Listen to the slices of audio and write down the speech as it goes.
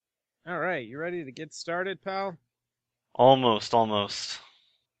right, you ready to get started, pal? Almost, almost.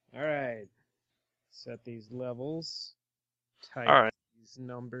 All right, set these levels, type All right, these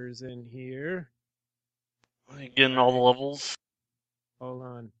numbers in here. All getting all the right, levels. hold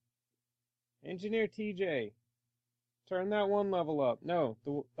on. Engineer TJ, turn that one level up. No,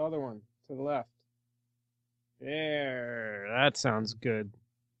 the other one to the left. There, that sounds good.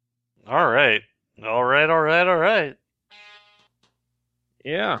 All right, all right, all right, all right.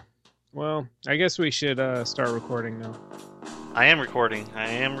 Yeah, well, I guess we should start recording now. I am recording. I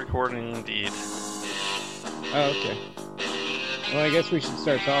am recording indeed. Oh, okay. Well, I guess we should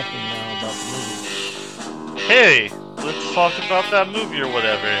start talking now about the Hey, let's talk about that movie or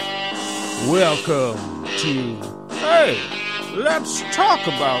whatever. movie. Welcome to. Hey, let's talk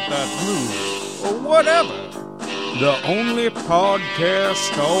about that movie or whatever. The only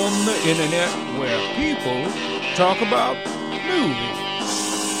podcast on the internet where people talk about movies.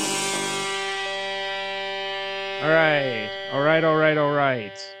 All right.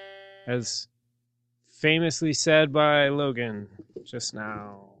 As famously said by Logan just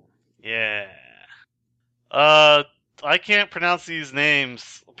now. Yeah. Uh, I can't pronounce these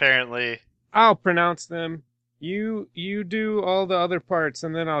names apparently. I'll pronounce them. You do all the other parts,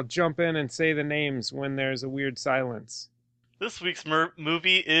 and then I'll jump in and say the names when there's a weird silence. This week's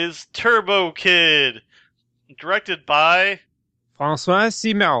movie is Turbo Kid, directed by François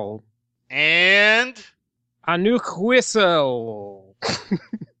Simel. and Anouk Whistle.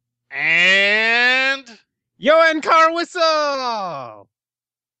 and. Johan Carwhistle. All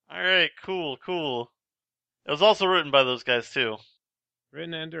right, cool, cool. It was also written by those guys too.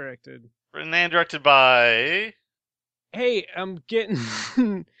 Written and directed. Written and directed by. Hey, I'm getting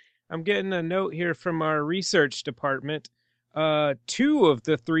I'm getting a note here from our research department. Two of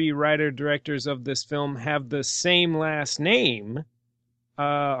the three writer directors of this film have the same last name.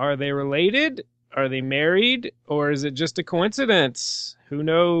 Are they related? Are they married? Or is it just a coincidence? Who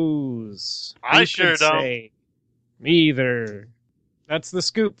knows? I Who sure could don't. say? Me either. That's the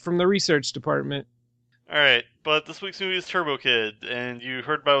scoop from the research department. All right, but this week's movie is Turbo Kid, and you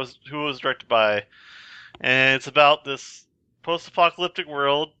heard about who it was directed by, and it's about this post-apocalyptic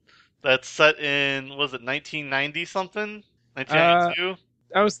world that's set in was it 1990 something, Uh, 1992?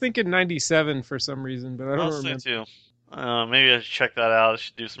 I was thinking 97 for some reason, but I I don't was saying remember. too. Maybe I should check that out. I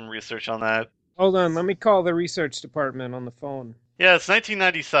should do some research on that. Hold on, let me call the research department on the phone. Yeah, it's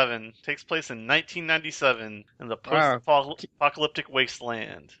 1997. Takes place in 1997 in the Wow, post-apocalyptic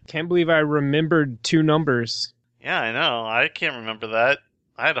wasteland. can't believe I remembered two numbers. Yeah, I know. I can't remember that.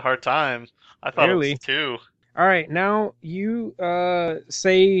 I had a hard time. I thought it was Barely. two. All right, now you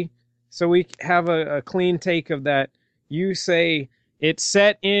say, so we have a clean take of that. You say it's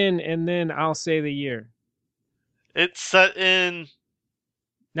set in, and then I'll say the year. It's set in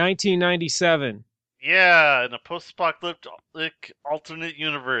 1997. Yeah, in a post-apocalyptic alternate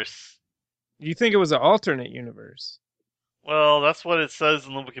universe. You think it was an alternate universe? Well, that's what it says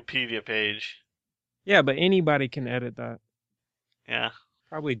in the Wikipedia page. Yeah, but anybody can edit that. Yeah.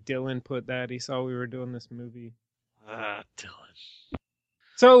 Probably Dylan put that. He saw we were doing this movie. Dylan.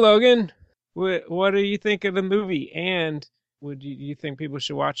 So, Logan, what do you think of the movie? And would you think people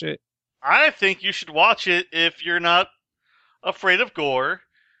should watch it? I think you should watch it if you're not afraid of gore,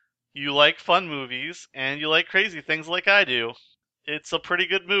 you like fun movies, and you like crazy things like I do. It's a pretty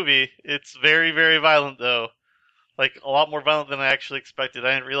good movie. It's very, very violent, though. Like, a lot more violent than I actually expected.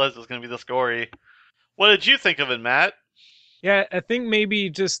 I didn't realize it was going to be this gory. What did you think of it, Matt? Yeah, I think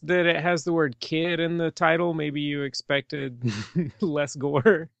maybe just that it has the word kid in the title. Maybe you expected less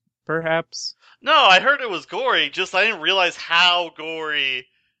gore, perhaps. No, I heard it was gory, just I didn't realize how gory.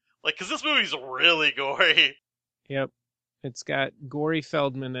 Like, because this movie's really gory. Yep. It's got Gory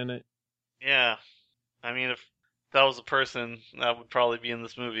Feldman in it. Yeah. I mean, if that was a person, that would probably be in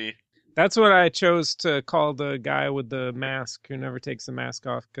this movie. That's what I chose to call the guy with the mask who never takes the mask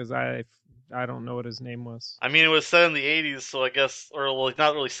off because I don't know what his name was. I mean, it was set in the 80s, so I guess, or like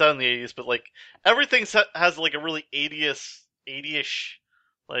not really set in the 80s, but like everything has like a really 80ish,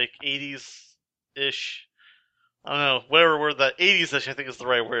 like 80s-ish. I don't know, whatever word that 80s-ish I think is the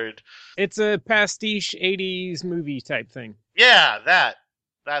right word. It's a pastiche 80s movie type thing. Yeah, that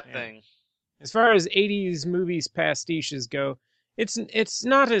Yeah. thing. As far as 80s movies pastiches go, it's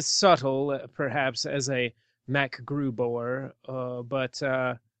not as subtle, perhaps, as a Mac Grubauer, but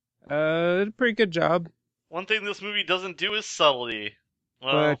pretty good job. One thing this movie doesn't do is subtlety.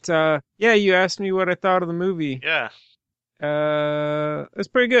 Well, But yeah, you asked me what I thought of the movie. yeah. It's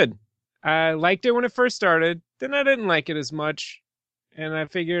pretty good. I liked it when it first started. Then I didn't like it as much, and I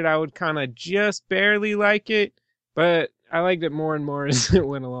figured I would kind of just barely like it, but I liked it more and more as it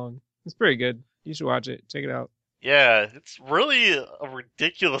went along. It's pretty good. You should watch it. Check it out. Yeah, it's really a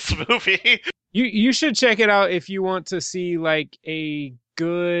ridiculous movie. You should check it out if you want to see like a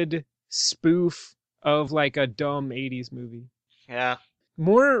good spoof of like a dumb 80s movie. Yeah.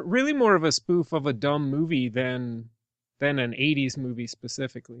 More of a spoof of a dumb movie than an 80s movie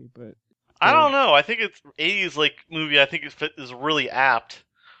specifically, but I good. don't know. I think it's 80s like movie. I think is really apt.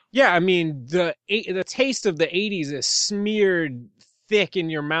 Yeah, I mean the taste of the 80s is smeared thick in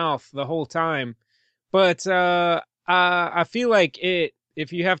your mouth the whole time. But I feel like it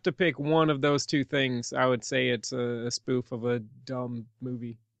if you have to pick one of those two things, I would say it's a spoof of a dumb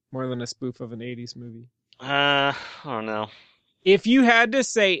movie more than a spoof of an 80s movie. I don't know. If you had to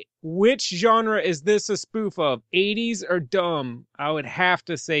say which genre is this a spoof of, 80s or dumb, I would have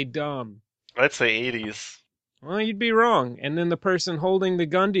to say dumb. I'd say 80s. Well, you'd be wrong. And then the person holding the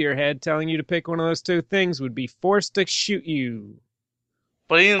gun to your head telling you to pick one of those two things would be forced to shoot you.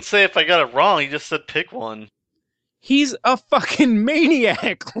 But he didn't say if I got it wrong. He just said pick one. He's a fucking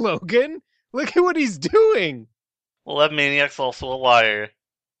maniac, Logan. Look at what he's doing. Well, that maniac's also a liar.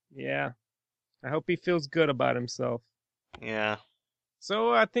 Yeah, I hope he feels good about himself. Yeah.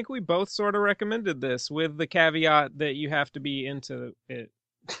 So I think we both sort of recommended this with the caveat that you have to be into it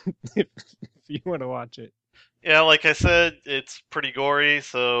if you want to watch it. Yeah, like I said, it's pretty gory,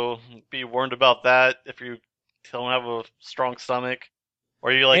 so be warned about that. If you don't have a strong stomach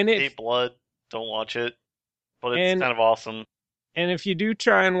or you like And if hate blood, don't watch it. But it's and kind of awesome. and if you do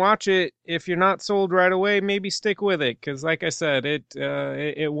try and watch it, if you're not sold right away, maybe stick with it because, like I said,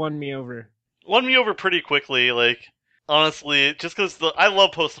 it won me over. Won me over pretty quickly. Like honestly, just because I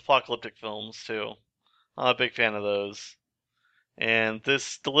love post-apocalyptic films too. I'm a big fan of those, and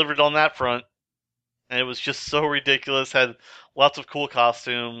this delivered on that front. And it was just so ridiculous. Had lots of cool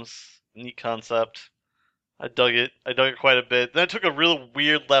costumes, neat concept. I dug it. I dug it quite a bit. Then I took a real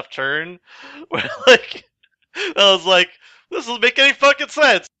weird left turn, where like I was like, "This doesn't make any fucking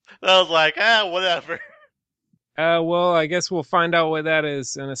sense." And I was like, whatever. Well, I guess we'll find out what that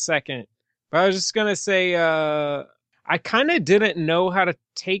is in a second. But I was just gonna say, I kind of didn't know how to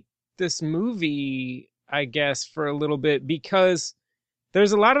take this movie, I guess, for a little bit because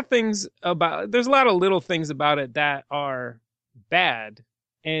there's a lot of little things about it that are bad.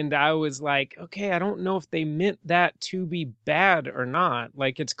 And I was like, okay, I don't know if they meant that to be bad or not.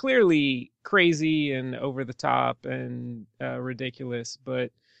 Like, it's clearly crazy and over the top and ridiculous,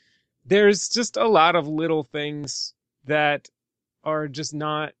 but there's just a lot of little things that are just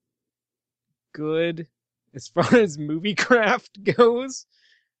not good as far as movie craft goes.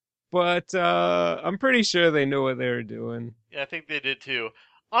 But I'm pretty sure they know what they're doing. Yeah, I think they did too.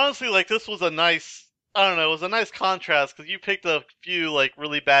 Honestly, like this was a nice. I don't know. It was a nice contrast because you picked a few like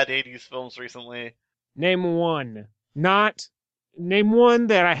really bad '80s films recently. Name one. Not name one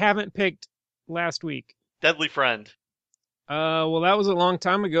that I haven't picked last week. Deadly Friend. Well, that was a long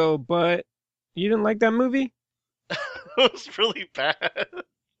time ago, but you didn't like that movie? It was really bad.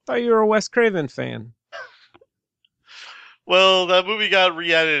 Thought you were a Wes Craven fan. Well, that movie got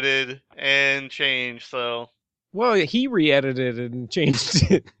re-edited and changed, so Well, he re-edited it and changed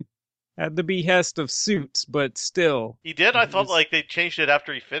it at the behest of Suits, but still, he did. I it thought was. like they changed it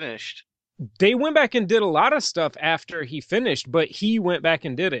after he finished. They went back and did a lot of stuff after he finished, but he went back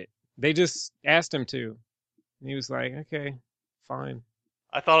and did it. They just asked him to. And he was like, "Okay, fine."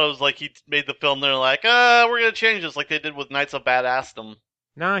 I thought it was like he made the film. They're like, we're gonna change this, like they did with Knights of Badassdom.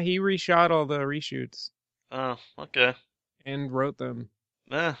 Nah, he reshot all the reshoots Oh, okay. and wrote them.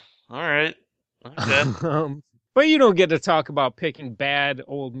 Eh, all right. Okay. um, but you don't get to talk about picking bad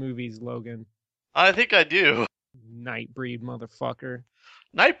old movies, Logan. I think I do. Nightbreed, motherfucker.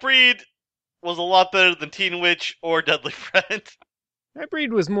 Nightbreed was a lot better than Teen Witch or Deadly Friend. Nightbreed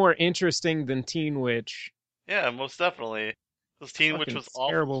was more interesting than Teen Witch. Yeah, most definitely. Because Teen Witch Fucking was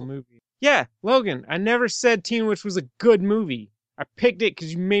terrible awful. movie. Yeah, Logan, I never said Teen Witch was a good movie. I picked it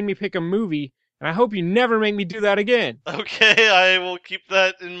because you made me pick a movie, and I hope you never make me do that again. Okay, I will keep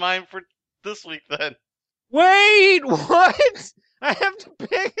that in mind for this week then. Wait, what? I have to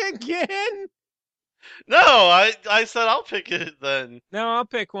pick again? No, I said I'll pick it then. No, I'll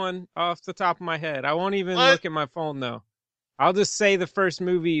pick one off the top of my head. I won't even What? look at my phone though. I'll just say the first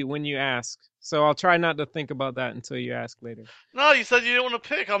movie when you ask. So I'll try not to think about that until you ask later. No, you said you didn't want to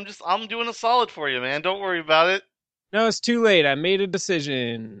pick. I'm doing a solid for you, man. Don't worry about it. No, it's too late. I made a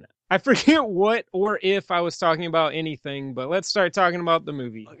decision. I forget what or if I was talking about anything, but let's start talking about the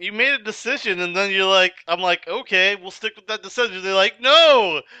movie. You made a decision, and then you're like, I'm like, okay, we'll stick with that decision. They're like,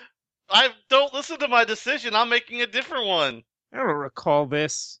 no, I don't listen to my decision. I'm making a different one. I don't recall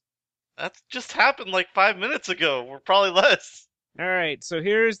this. That just happened like 5 minutes ago, or probably less. All right, so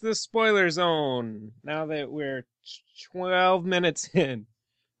here's the spoiler zone. Now that we're 12 minutes in.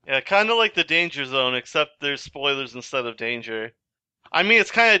 Yeah, kind of like the danger zone, except there's spoilers instead of danger. I mean,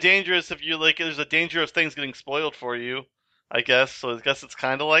 it's kind of dangerous if you like. There's a danger of things getting spoiled for you, I guess. So I guess it's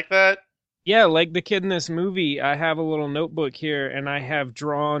kind of like that. Yeah, like the kid in this movie, I have a little notebook here and I have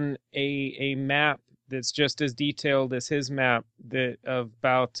drawn a map that's just as detailed as his map that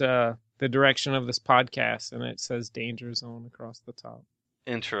about the direction of this podcast, and it says danger zone across the top.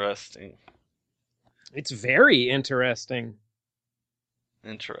 Interesting. It's very interesting.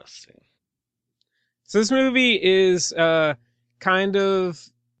 Interesting. So this movie is kind of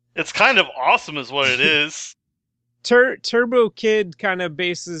It's kind of awesome, is what it is. Turbo Kid kind of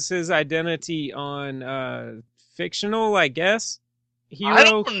bases his identity on fictional, I guess, I hero.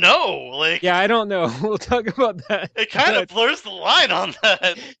 don't know. Like, Yeah, I don't know. We'll talk about that. it kind of blurs the line on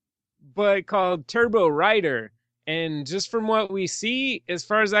that. But called Turbo Rider. And just from what we see, as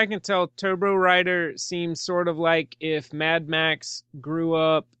far as I can tell, Turbo Rider seems sort of like if Mad Max grew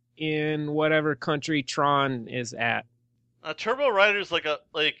up in whatever country Tron is at. Turbo Rider's like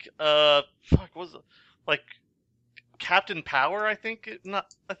fuck, was it like Captain Power? I think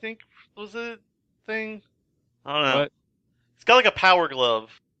I think was it thing. I don't know. What? It's got like a power glove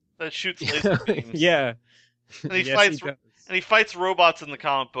that shoots laser beams. Yeah. And he Yes, he fights does. and he fights robots in the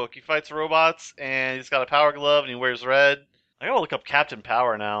comic book. He fights robots and he's got a power glove and he wears red. I gotta look up Captain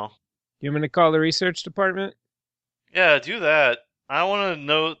Power now. You want me to call the research department? Yeah, do that. I want to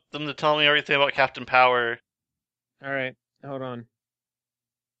know them to tell me everything about Captain Power. All right. Hold on.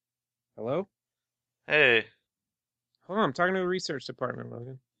 Hello? Hey, Hold on. I'm talking to the research department,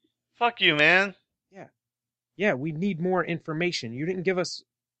 Logan. fuck you, man. Yeah. Yeah, we need more information. You didn't give us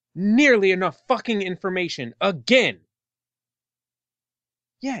nearly enough fucking information again.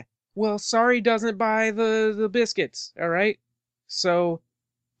 Yeah. Well, sorry doesn't buy the biscuits, all right? So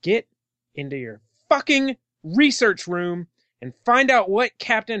get into your fucking research room and find out what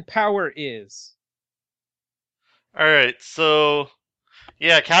Captain Power is. All right, so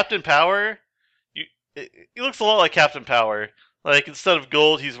yeah, Captain Power. You, he looks a lot like Captain Power. Like instead of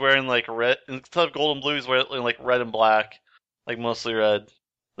gold, he's wearing like red. Instead of gold and blue, he's wearing like red and black, like mostly red.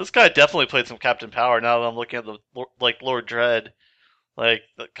 This guy definitely played some Captain Power. Now that I'm looking at the like Lord Dread, like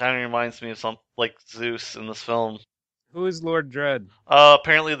that kind of reminds me of some like Zeus in this film. Who is Lord Dread?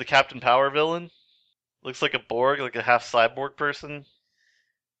 Apparently the Captain Power villain looks like a Borg, like a half cyborg person.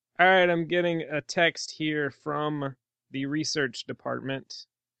 All right, I'm getting a text here from the research department.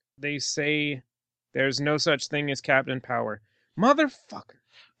 They say there's no such thing as Captain Power. Motherfucker.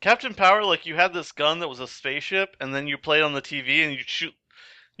 Captain Power, like you had this gun that was a spaceship, and then you played on the TV, and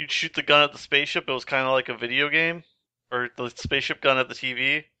you'd shoot the gun at the spaceship. It was kind of like a video game, or the spaceship gun at the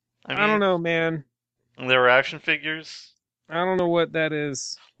TV. I don't know, man. And there were action figures. I don't know what that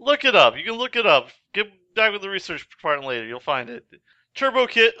is. Look it up. You can look it up. Get back with the research department later. You'll find it. Turbo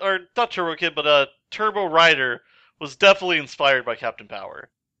Kid, or not Turbo Kid, but Turbo Rider was definitely inspired by Captain Power.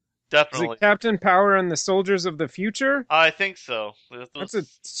 Is Definitely. it Captain Power and the Soldiers of the Future? I think so. That's a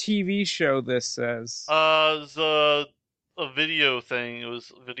TV show, this says. It was a video thing. It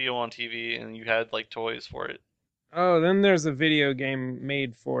was a video on TV, and you had like toys for it. Oh, then there's a video game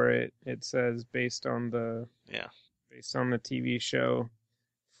made for it. It says based on the TV show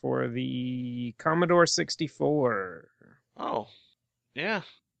for the Commodore 64. Oh, yeah.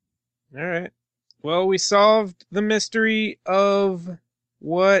 All right. Well, we solved the mystery of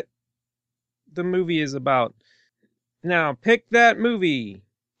what the movie is about. Now, pick that movie.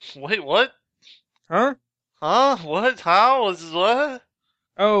 Wait, what? Huh? Huh? What? How? Was what?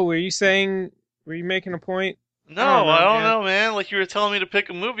 Oh, were you making a point? No, I don't know, man. Like you were telling me to pick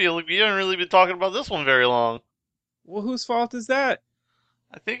a movie. Like you haven't really been talking about this one very long. Well, whose fault is that?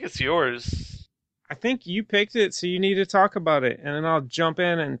 I think it's yours. I think you picked it, so you need to talk about it, and then I'll jump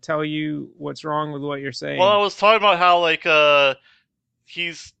in and tell you what's wrong with what you're saying. Well, I was talking about how like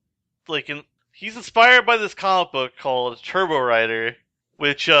he's he's inspired by this comic book called Turbo Rider,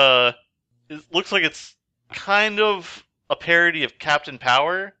 which looks like it's kind of a parody of Captain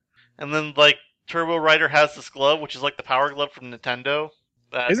Power, and then like Turbo Rider has this glove, which is like the Power Glove from Nintendo.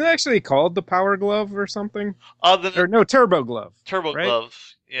 Isn't it actually called the Power Glove or something? Or no, Turbo Glove. Turbo right? Glove,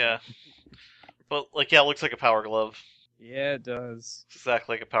 yeah. But like, yeah, it looks like a Power Glove. Yeah, it does. It's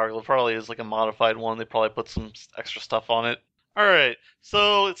exactly like a Power Glove. Probably is like a modified one. They probably put some extra stuff on it. All right,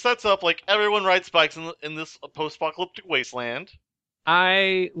 so it sets up like everyone rides bikes in this post-apocalyptic wasteland.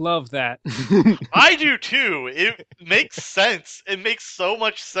 I love that. I do too. It makes sense. It makes so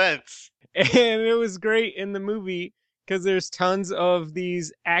much sense. And it was great in the movie because there's tons of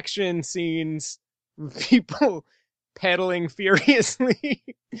these action scenes, people pedaling furiously.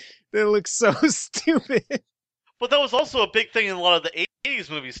 That looks so stupid. But that was also a big thing in a lot of the '80s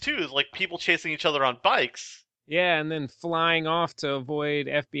movies too, is like people chasing each other on bikes. Yeah, and then flying off to avoid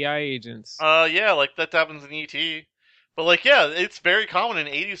FBI agents. Yeah, like that happens in ET. But like, yeah, it's very common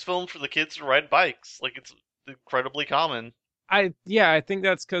in '80s films for the kids to ride bikes. Like, it's incredibly common. I think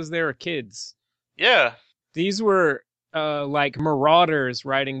that's because they were kids. Yeah, These were like marauders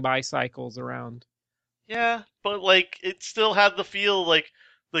riding bicycles around. yeah, but like, it still had the feel like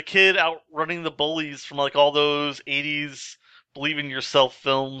the kid outrunning the bullies from like all those '80s Believe in Yourself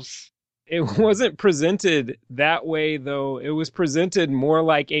films. It wasn't presented that way though. It was presented more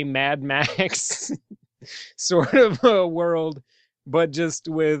like a Mad Max sort of a world, but just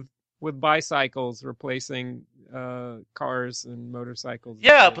with bicycles replacing cars and motorcycles and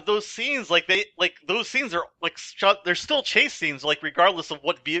Yeah, shit. but those scenes, those scenes are like shot. They're still chase scenes, like regardless of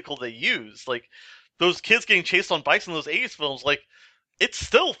what vehicle they use. Like those kids getting chased on bikes in those '80s films, like it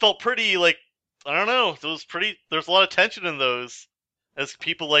still felt pretty. Like I don't know, it was pretty. There's a lot of tension in those as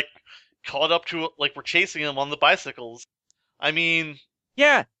people like caught up to like were chasing them on the bicycles. I mean,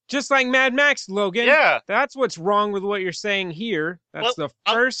 Yeah, just like Mad Max, Logan. yeah, That's what's wrong with what you're saying here. That's but the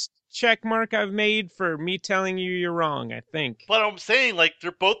I'm first check mark I've made for me telling you you're wrong, I think. but I'm saying like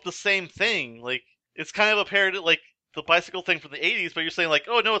they're both the same thing. Like it's kind of a parody, like the bicycle thing from the '80s. But you're saying like,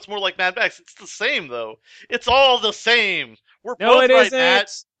 oh no, it's more like Mad Max. It's the same though. It's all the same. We're No, both it right, Matt.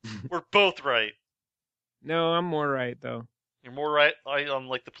 isn't. We're both right. No, I'm more right though. You're more right on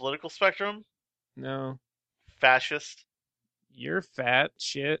like the political spectrum. No, Fascist. you're fat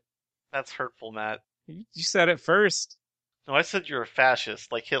shit. That's hurtful, Matt. You said it first. No, I said you're a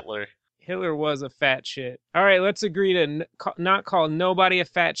fascist, like Hitler. Hitler was a fat shit. All right, let's agree to not call nobody a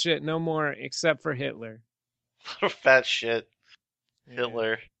fat shit no more except for Hitler. Fat shit, Yeah.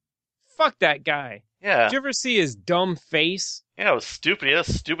 Hitler. Fuck that guy. Yeah, Did you ever see his dumb face? yeah, it was stupid. He had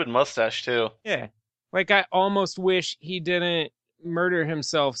a stupid mustache too. Yeah. Like, I almost wish he didn't murder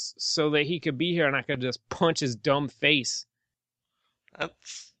himself so that he could be here and I could just punch his dumb face.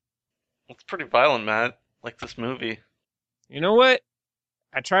 That's pretty violent, Matt. Like this movie. You know what?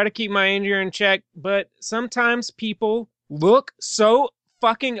 I try to keep my anger in check, but sometimes people look so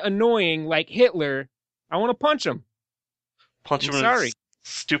fucking annoying like Hitler, I want to punch him. Punch I'm him in his sorry.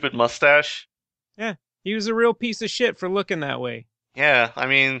 stupid mustache. Yeah, he was a real piece of shit for looking that way. Yeah, I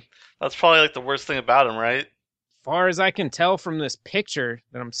mean, that's probably like the worst thing about him, right? Far as I can tell from this picture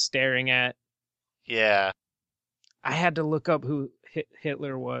that I'm staring at, Yeah. I had to look up who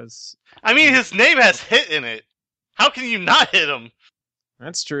Hitler was. I mean, his name has hit in it. How can you not hit him?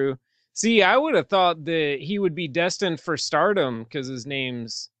 That's true. See, I would have thought that he would be destined for stardom because his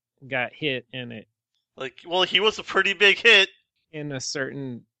name's got hit in it Like, well, he was a pretty big hit. in a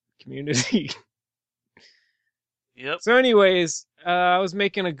certain community. Yep. So, anyways, I was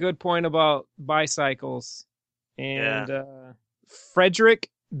making a good point about bicycles Yeah. and Frederick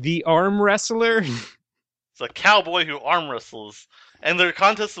the arm wrestler. It's a cowboy who arm wrestles. And their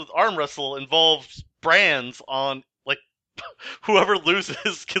contest with arm wrestle involves brands on, like, whoever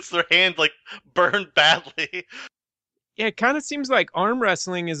loses gets their hand, like, burned badly. Yeah, it kind of seems like arm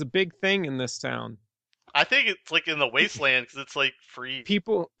wrestling is a big thing in this town. I think it's, like, in the wasteland because it's, like, free.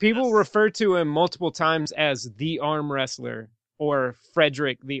 People refer to him multiple times as the arm wrestler or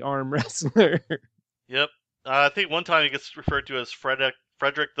Frederick the arm wrestler. Yep. I think one time he gets referred to as Frederick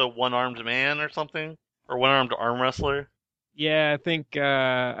the one-armed man or something. Or one-armed arm wrestler. Yeah, I think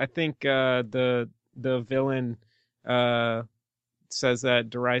the villain says that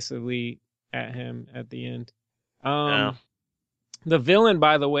derisively at him at the end. Yeah. The villain,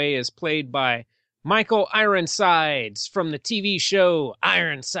 by the way, is played by Michael Ironsides from the TV show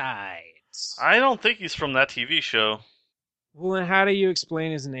Ironsides. I don't think he's from that TV show. Well, then how do you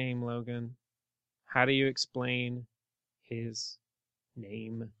explain his name, Logan? How do you explain his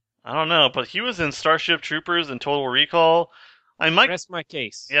name? I don't know, but he was in Starship Troopers and Total Recall. Rest my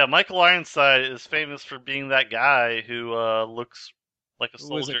case. Yeah, Michael Ironside is famous for being that guy who looks like a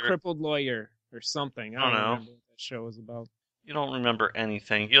Who was a soldier. crippled lawyer or something. I don't know. remember what that show was about. You don't remember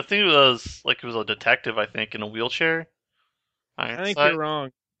anything. You think it was like he was a detective, I think, in a wheelchair. I think Ironside. you're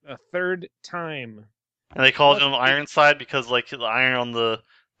wrong. A third time. And they called Must him be. Ironside because like the iron on the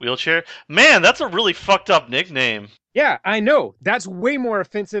wheelchair. Man, that's a really fucked up nickname. Yeah, I know. That's way more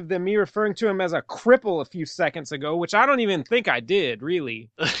offensive than me referring to him as a cripple a few seconds ago, which I don't even think I did, really.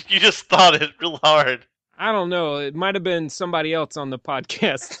 You just thought it real hard. I don't know. It might have been somebody else on the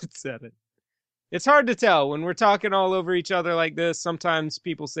podcast that said it. It's hard to tell when we're talking all over each other like this. Sometimes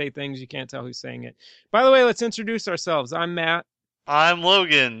people say things you can't tell who's saying it. By the way, let's introduce ourselves. I'm Matt. I'm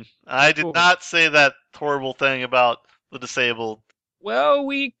Logan. I did Cool. not say that horrible thing about the disabled. Well,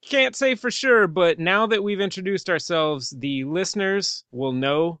 we can't say for sure, but now that we've introduced ourselves, the listeners will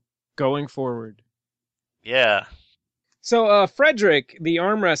know going forward. Yeah. So, Frederick, the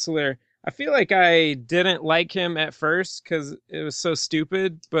arm wrestler, I feel like I didn't like him at first because it was so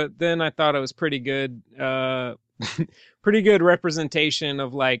stupid, but then I thought it was pretty good. Pretty good representation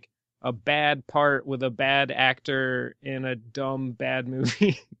of like a bad part with a bad actor in a dumb bad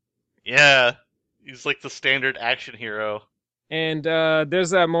movie. Yeah. He's like the standard action hero. And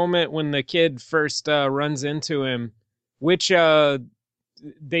there's that moment when the kid first runs into him, which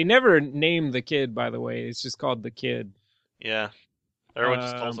they never name the kid, by the way. It's just called the kid. Yeah. Everyone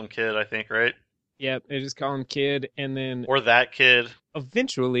just calls Um, him Kid, I think, right? yep, they just call him Kid, and then Or that kid.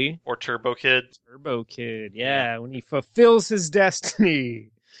 eventually Or Turbo Kid. Turbo Kid. Yeah. Yeah, when he fulfills his destiny,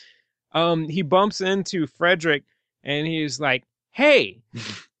 he bumps into Frederick, and he's like, "Hey,"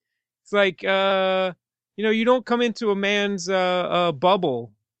 it's like, you don't come into a man's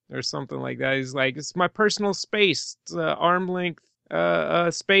bubble or something like that. He's like, "It's my personal space. It's arm length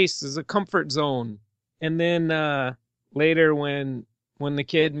space. Is a comfort zone." And then later, when the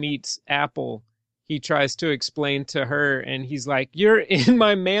kid meets Apple, he tries to explain to her, and he's like, "You're in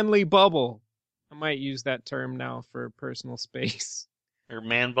my manly bubble." I might use that term now for personal space. Or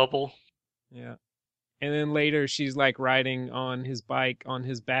Man Bubble. Yeah. And then later, she's like riding on his bike on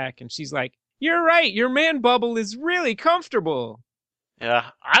his back, and she's like, "You're right. Your man bubble is really comfortable."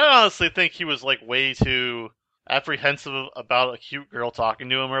 Yeah. I honestly think he was like way too apprehensive about a cute girl talking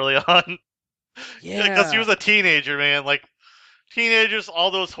to him early on. Because he Yeah. was a teenager, man. Like, teenagers,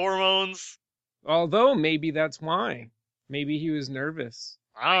 all those hormones. Although maybe that's why. Maybe he was nervous.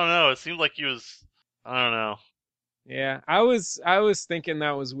 I don't know. It seemed like he was. I don't know. Yeah, I was thinking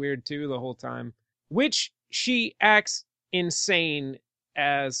that was weird too the whole time. Which she acts insane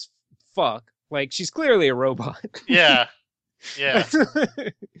as fuck. Like she's clearly a robot. Yeah, yeah.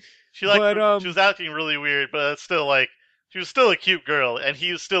 She like But she was acting really weird, but it's still like she was still a cute girl, and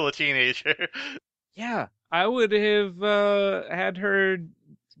he was still a teenager. yeah, I would have had her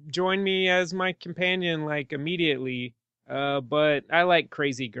join me as my companion like immediately. But I like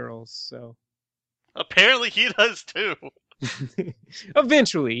crazy girls, so Apparently, he does too.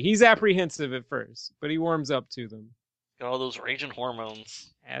 eventually he's apprehensive at first, but he warms up to them Got all those raging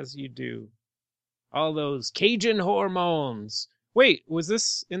hormones. as you do. All those Cajun hormones. Wait, was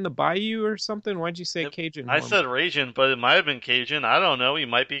this in the bayou or something? Why'd you say It, Cajun I hormones? said raging, but it might have been Cajun. I don't know. He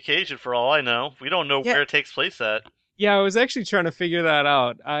might be Cajun for all I know. We don't know Yeah, where it takes place at. yeah, I was actually trying to figure that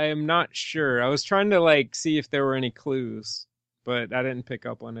out. I am not sure. I was trying to like see if there were any clues, but I didn't pick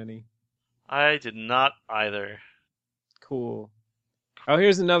up on any. I did not either. Cool. Oh,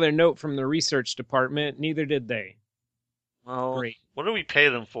 here's another note from the research department. Neither did they. Well, Great. what do we pay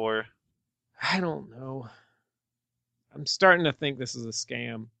them for? I don't know. I'm starting to think this is a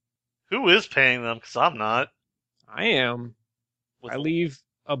scam. Who is paying them? Because I'm not. I am. With I leave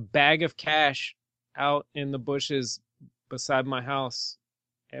a bag of cash out in the bushes beside my house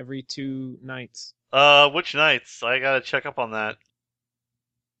every 2 nights. which nights? I gotta check up on that.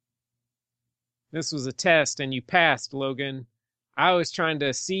 This was a test and you passed, Logan. I was trying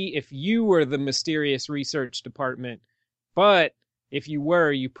to see if you were the mysterious research department. But if you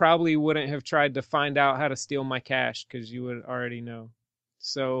were, you probably wouldn't have tried to find out how to steal my cash because you would already know.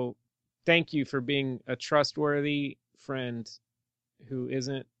 So thank you for being a trustworthy friend who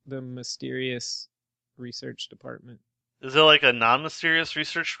isn't the mysterious research department. Is it like a non-mysterious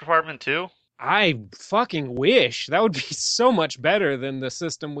research department too? I fucking wish. That would be so much better than the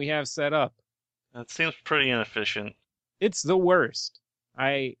system we have set up. That seems pretty inefficient. It's the worst.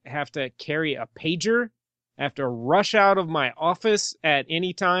 I have to carry a pager. I have to rush out of my office at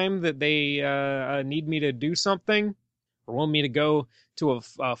any time that they need me to do something or want me to go to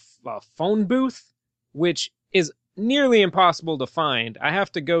a phone booth, which is nearly impossible to find. I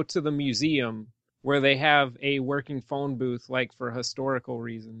have to go to the museum where they have a working phone booth, like for historical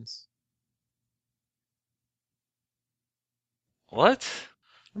reasons. What?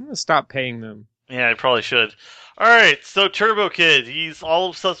 I'm going to stop paying them. Yeah, I probably should. Alright, so Turbo Kid, he's all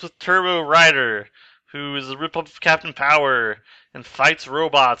obsessed with Turbo Rider, who is a ripoff of Captain Power and fights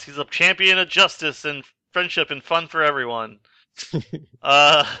robots. He's a champion of justice and friendship and fun for everyone.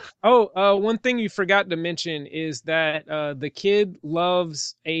 Uh, Oh, one thing you forgot to mention is that the kid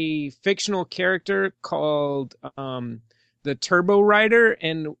loves a fictional character called the Turbo Rider,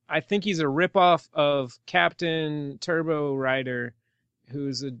 and I think he's a ripoff of Captain Turbo Rider,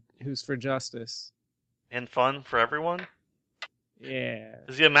 who's for justice. and fun for everyone. Yeah,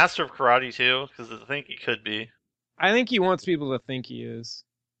 Is he a master of karate too? Because I think he could be. I think he wants people to think he is.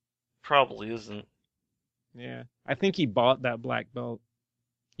 Probably isn't. Yeah. I think he bought that black belt.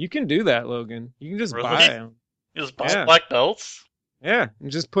 You can do that, Logan. You can just buy Really? them. You just buy Yeah. black belts? Yeah.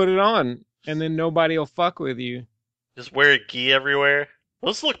 And just put it on. And then nobody will fuck with you. Just wear a gi everywhere?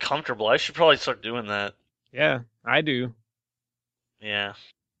 Those look comfortable. I should probably start doing that. Yeah, I do. Yeah.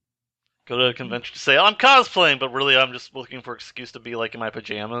 Go to a convention to say, I'm cosplaying, but really I'm just looking for an excuse to be like in my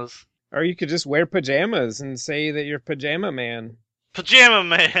pajamas. Or you could just wear pajamas and say that you're pajama man. Pajama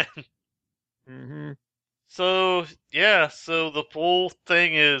man! Hmm. So, yeah, so the whole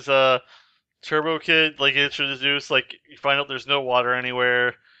thing is, Turbo Kid, like, introduced, like, you find out there's no water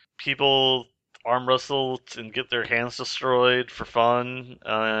anywhere. People arm wrestle and get their hands destroyed for fun,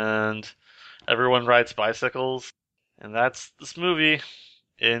 and everyone rides bicycles. And that's this movie.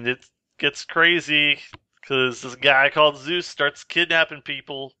 And it gets crazy because this guy called Zeus starts kidnapping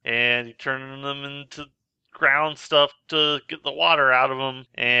people and he turning them into ground stuff to get the water out of them.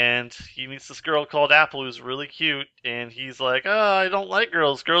 And he meets this girl called Apple who's really cute. And he's like, "Oh, I don't like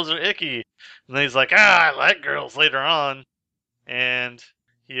girls. Girls are icky." And then he's like, "Ah, I like girls." Later on, and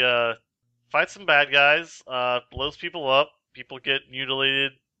he fights some bad guys, blows people up. People get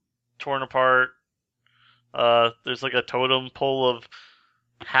mutilated, torn apart. There's like a totem pole of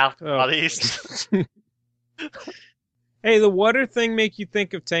half Oh. bodies. Hey, the water thing make you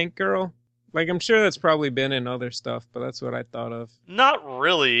think of Tank Girl? Like, I'm sure that's probably been in other stuff, but that's what I thought of. Not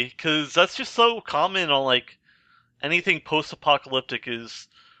really, because that's just so common on like anything post-apocalyptic is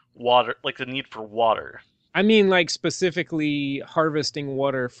water, like the need for water. I mean, like, specifically harvesting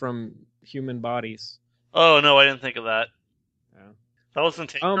water from human bodies. Oh no, I didn't think of that. Yeah. That wasn't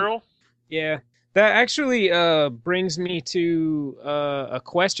Tank Um, Girl. yeah. That actually brings me to a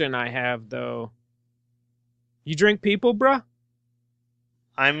question I have, though. You drink people, bruh?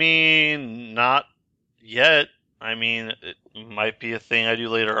 I mean, not yet. I mean, it might be a thing I do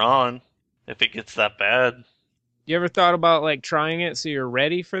later on if it gets that bad. You ever thought about, like, trying it so you're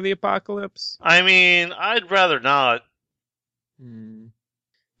ready for the apocalypse? I mean, I'd rather not. Hmm.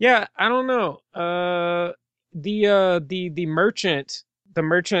 Yeah, I don't know. The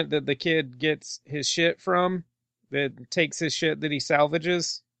merchant that the kid gets his shit from, that takes his shit that he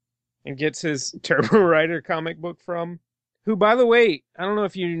salvages and gets his Turbo Rider comic book from. Who, by the way, I don't know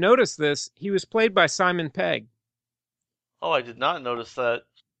if you noticed this, he was played by Simon Pegg. Oh, I did not notice that.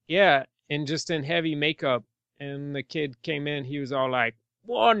 Yeah, and just in heavy makeup. And the kid came in, he was all like,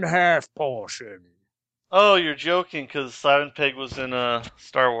 one half portion. Oh, you're joking because Simon Pegg was in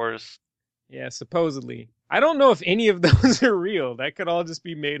Star Wars. Yeah, supposedly. I don't know if any of those are real. That could all just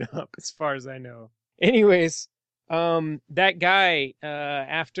be made up, as far as I know. Anyways, that guy,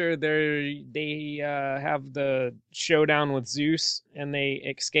 after they have the showdown with Zeus and they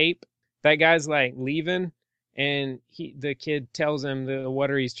escape, that guy's like leaving, and the kid tells him the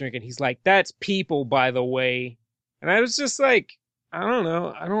water he's drinking. He's like, "That's people, by the way." And I was just like, I don't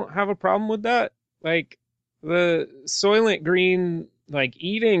know. I don't have a problem with that. Like, the Soylent Green, like,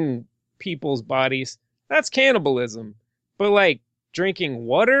 eating people's bodies, that's cannibalism. But, like, drinking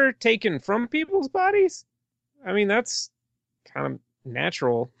water taken from people's bodies, I mean, that's kind of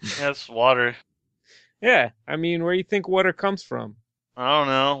natural. Yeah, it's water. Yeah, I mean, where you think water comes from? I don't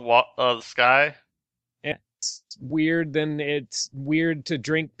know. The sky? Yeah, it's weird. Then it's weird to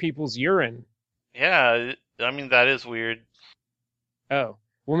drink people's urine. Yeah, I mean, that is weird. Oh,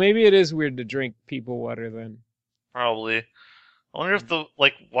 well, maybe it is weird to drink people water then. Probably. I wonder if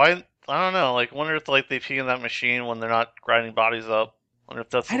why, I don't know. Like, I wonder if, like, they pee in that machine when they're not grinding bodies up. I wonder if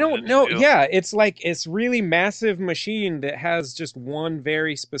that's I something don't that know. they do. Yeah, it's like it's really massive machine that has just one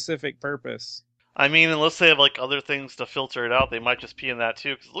very specific purpose. I mean, unless they have, like, other things to filter it out, they might just pee in that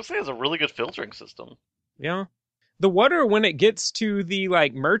too, because it looks like it has a really good filtering system. Yeah. The water when it gets to the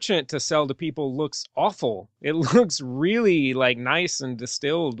like merchant to sell to people looks awful. It looks really like nice and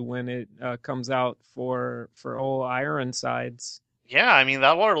distilled when it comes out for old Ironsides. Yeah, I mean,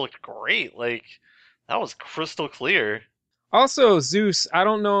 that water looked great. Like, that was crystal clear. Also, Zeus, I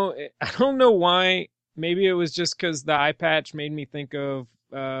don't know. I don't know why. Maybe it was just because the eye patch made me think of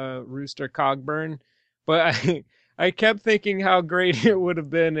Rooster Cogburn, but I kept thinking how great it would have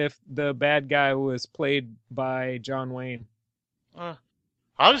been if the bad guy was played by John Wayne. Uh,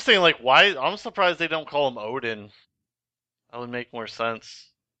 I'm just saying, like, why? I'm surprised they don't call him Odin. That would make more sense.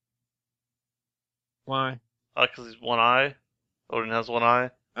 Why? Because he's one eye. Odin has one eye.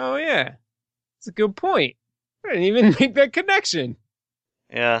 Oh yeah, it's a good point. I didn't even make that connection.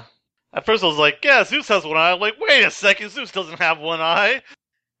 Yeah. At first I was like, yeah, Zeus has one eye. I'm like, wait a second, Zeus doesn't have one eye.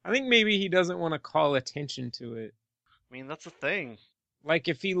 I think maybe he doesn't want to call attention to it. I mean, that's a thing. Like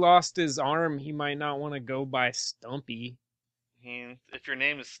if he lost his arm, he might not want to go by Stumpy. I mean, if your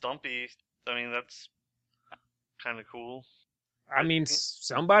name is Stumpy, I mean that's kind of cool. I But mean, you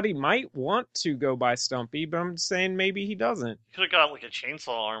somebody might want to go by Stumpy, but I'm just saying maybe he doesn't. could have got like a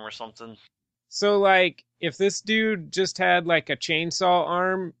chainsaw arm or something. So, like, if this dude just had like a chainsaw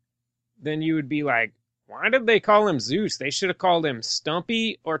arm, then you would be like, why did they call him Zeus? They should have called him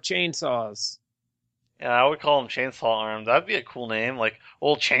Stumpy or Chainsaws. Yeah, I would call him Chainsaw Arm. That'd be a cool name, like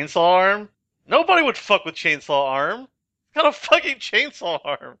old Chainsaw Arm. Nobody would fuck with Chainsaw Arm. Got a fucking chainsaw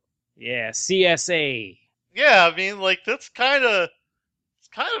arm. Yeah, CSA. Yeah, I mean, like that's kind of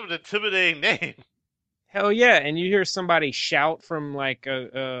an intimidating name. Hell yeah. And you hear somebody shout from like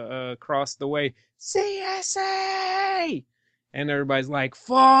across the way, CSA! And everybody's like,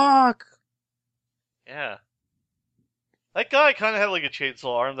 fuck! Yeah, that guy kind of had like a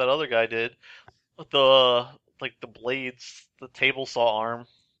chainsaw arm. That other guy did with the like the blades, the table saw arm.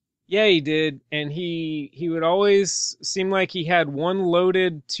 Yeah, he did, and he would always seem like he had one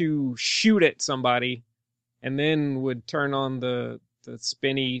loaded to shoot at somebody, and then would turn on the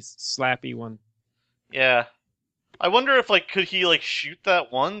spinny slappy one. Yeah, I wonder if like could he like shoot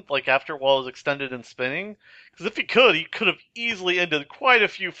that one like after while it was extended and spinning? Because if he could have easily ended quite a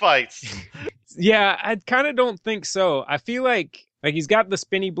few fights. Yeah, I kind of don't think so. I feel like he's got the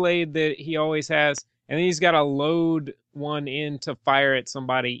spinny blade that he always has, and then he's got to load one in to fire at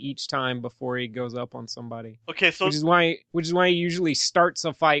somebody each time before he goes up on somebody. Okay, so Which is why he usually starts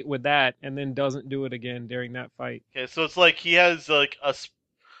a fight with that and then doesn't do it again during that fight. it's like he has like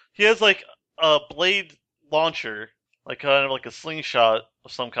a blade launcher, like kind of like a slingshot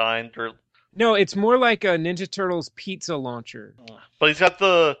of some kind, or No, it's more like a Ninja Turtles pizza launcher. but he's got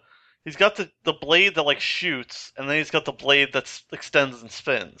the blade that like shoots, and then he's got the blade that extends and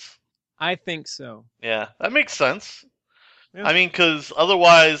spins. I think so. Yeah, that makes sense. Yeah. I mean, because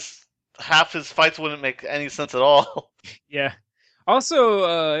otherwise half his fights wouldn't make any sense at all. Yeah.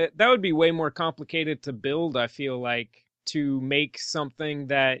 Also, that would be way more complicated to build, I feel like, to make something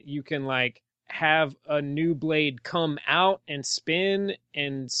that you can like have a new blade come out and spin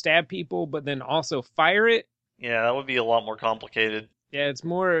and stab people, but then also fire it. Yeah, that would be a lot more complicated. Yeah, it's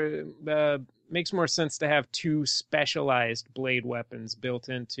more makes more sense to have two specialized blade weapons built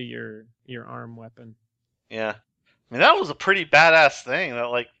into your arm weapon. Yeah, I mean that was a pretty badass thing. That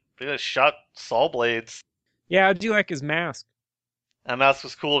like they just shot saw blades. Yeah, how'd you like his mask That mask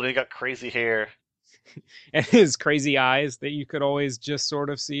was cool, and he got crazy hair. and his crazy eyes that you could always just sort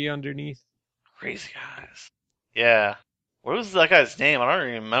of see underneath? Crazy eyes. Yeah. What was that guy's name? I don't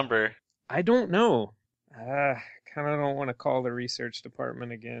even remember. I don't know. Kind of don't want to call the research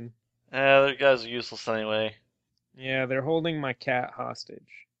department again. The guys are useless anyway. Yeah, they're holding my cat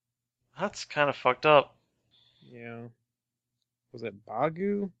hostage. That's kind of fucked up. Yeah. Was it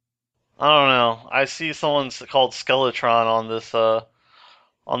Bagu? I don't know. I see someone's called Skeletron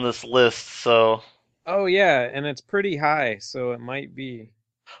on this list, so Oh yeah, and it's pretty high, so it might be.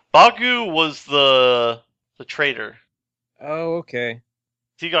 Bagu was the traitor. Oh, okay.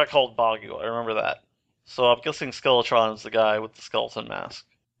 He got called Bagu. I remember that. So I'm guessing Skeletron is the guy with the skeleton mask,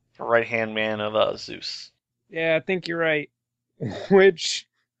 the right hand man of Zeus. Yeah, I think you're right. Which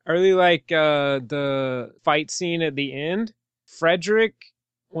I really like the fight scene at the end. Frederick,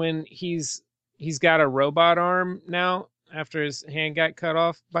 when he's got a robot arm now after his hand got cut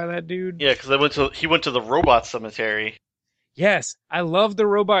off by that dude. Yeah, because he went to the robot cemetery. Yes, I love the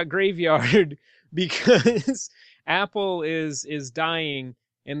robot graveyard because Apple is dying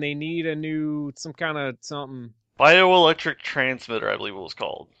and they need a new some kind of something. Bioelectric transmitter, I believe it was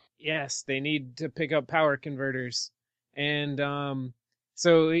called. Yes, they need to pick up power converters. And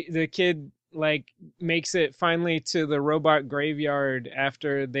so the kid like makes it finally to the robot graveyard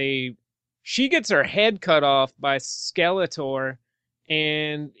after she gets her head cut off by Skeletor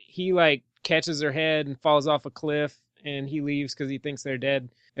and he like catches her head and falls off a cliff and he leaves because he thinks they're dead.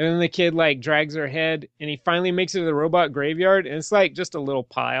 And then the kid like drags her head and he finally makes it to the robot graveyard and it's like just a little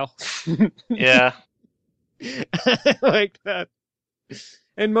pile. Yeah. I like that.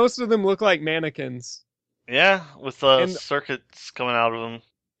 And most of them look like mannequins. Yeah, with And circuits coming out of them.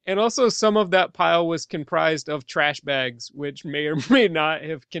 and also some of that pile was comprised of trash bags, which may or may not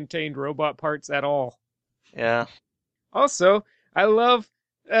have contained robot parts at all. Yeah. Also, I love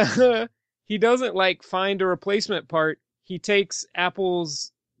he doesn't like find a replacement part. He takes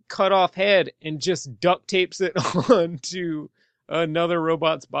Apple's cut off head and just duct tapes it onto another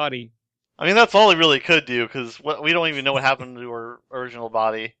robot's body. I mean, that's all he really could do, because we don't even know what happened to her original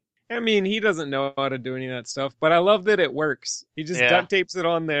body. I mean, he doesn't know how to do any of that stuff, but I love that it works. He just Yeah. duct tapes it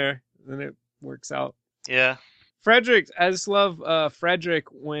on there, and it works out. Yeah. Frederick, I just love Frederick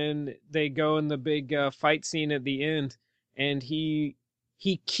when they go in the big fight scene at the end, and he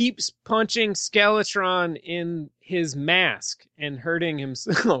keeps punching Skeletron in his mask and hurting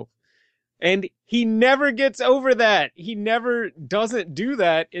himself. And he never gets over that. He never doesn't do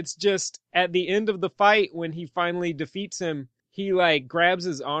that. It's just at the end of the fight when he finally defeats him, he like grabs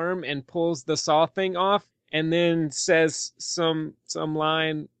his arm and pulls the saw thing off and then says some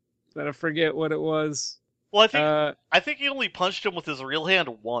line that I forget what it was. Well, Uh I think he only punched him with his real hand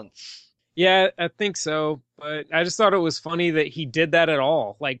once. yeah, I think so, but I just thought it was funny that he did that at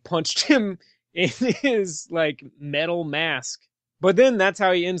all. Like punched him in his like metal mask. But then that's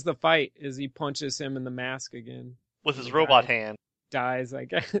how he ends the fight is he punches him in the mask again. With And his the robot guy hand. dies, I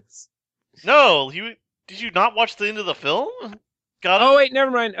guess. No, did you not watch the end of the film? Got Oh him? wait,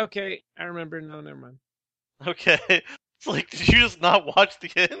 never mind. Okay, I remember. No, never mind. Okay. It's like, did you just not watch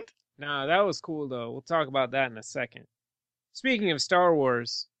the end? No, that was cool though. We'll talk about that in a second. Speaking of Star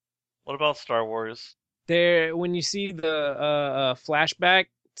Wars, What about Star Wars? there when you see the flashback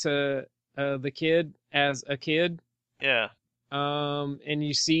to the kid as a kid, Yeah. and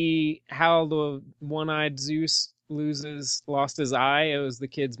you see how the one-eyed Zeus lost his eye. It was the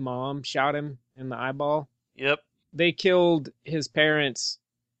kid's mom shot him in the eyeball. Yep. They killed his parents,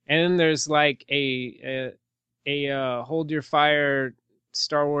 and then there's like a hold your fire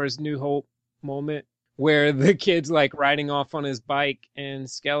Star Wars New Hope moment where the kid's like riding off on his bike and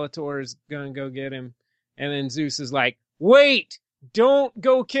Skeletor's gonna go get him, and then Zeus is like, "Wait, don't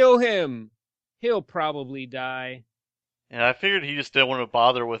go kill him. He'll probably die." Yeah, I figured he just didn't want to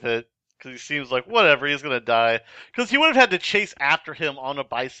bother with it because he seems like whatever, he's gonna die. Because he would have had to chase after him on a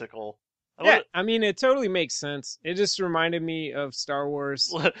bicycle. I Yeah, would. I mean it totally makes sense. It just reminded me of Star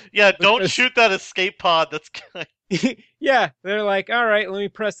Wars Yeah, don't because shoot that escape pod. That's yeah, they're like, all right, let me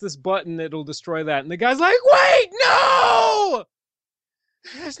press this button, it'll destroy that. And the guy's like, wait, no!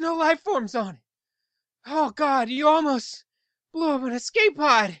 There's no life forms on it. Oh, God, you almost blew up an escape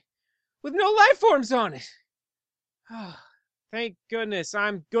pod with no life forms on it. Oh, thank goodness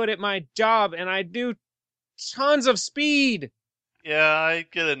I'm good at my job and I do tons of speed. yeah. I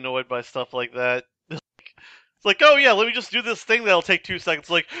get annoyed by stuff like that. It's like, oh yeah, let me just do this thing that'll take 2 seconds.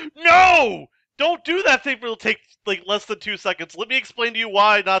 Like, no, don't do that thing. It'll take like less than 2 seconds. Let me explain to you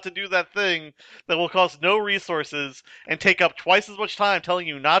why not to do that thing that will cost no resources and take up twice as much time telling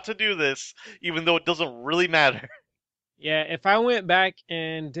you not to do this, even though it doesn't really matter. Yeah, if I went back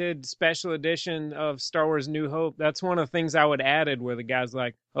and did special edition of Star Wars New Hope, that's one of the things I would added where the guy's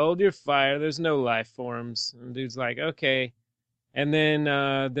like, hold your fire, there's no life forms. And the dude's like, okay. And then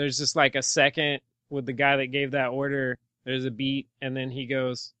there's just like a second with the guy that gave that order. There's a beat, and then he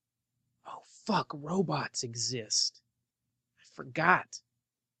goes, "Oh fuck, robots exist. I forgot.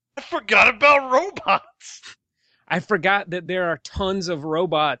 I forgot about robots. I forgot that there are tons of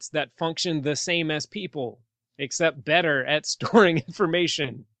robots that function the same as people, except better at storing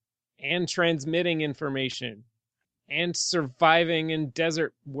information and transmitting information and surviving in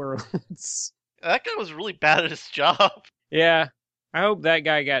desert worlds." That guy was really bad at his job. Yeah, I hope that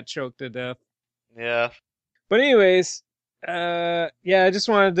guy got choked to death. Yeah. But anyways, yeah, I just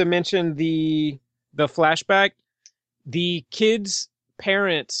wanted to mention the flashback. The kids'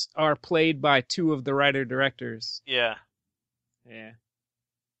 parents are played by two of the writer directors. Yeah. Yeah.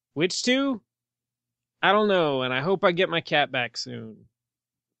 Which two? I don't know, and I hope I get my cat back soon.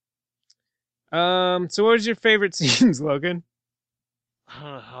 So what was your favorite scenes, Logan?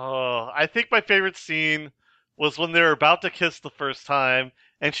 Oh, I think my favorite scene was when they were about to kiss the first time,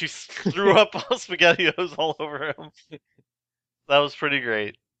 and she threw up spaghettios all over him. That was pretty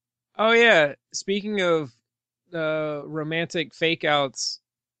great. Oh yeah, speaking of romantic fake outs,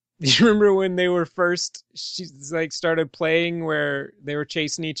 do you remember when they were first she's like started playing where they were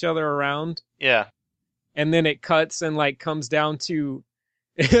chasing each other around Yeah. and then it cuts and like comes down to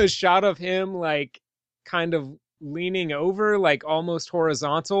a shot of him like kind of leaning over like almost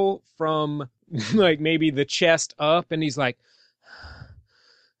horizontal from like maybe the chest up and he's like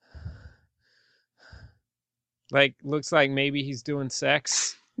looks like maybe he's doing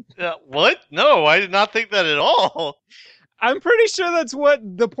sex. What? No, I did not think that at all. I'm pretty sure that's what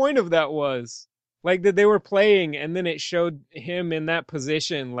the point of that was. Like that they were playing and then it showed him in that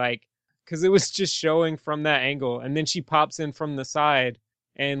position, like, because it was just showing from that angle. And then she pops in from the side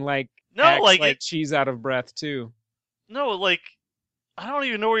and like No, acts like like it. she's out of breath too. No, like I don't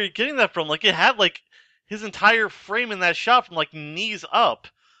even know where you're getting that from. Like it had like his entire frame in that shot from like knees up.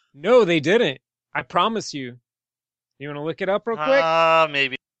 No, they didn't. I promise you. You want to look it up real quick?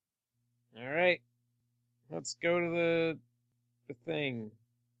 Maybe. All right. Let's go to the thing.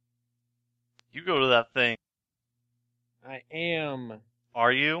 You go to that thing. I am.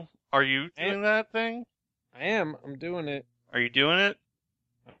 Are you? Are you I, doing that thing? I am. I'm doing it. Are you doing it?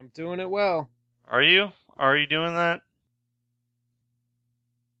 I'm doing it well. Are you? Are you doing that?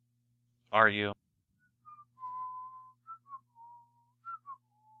 Are you?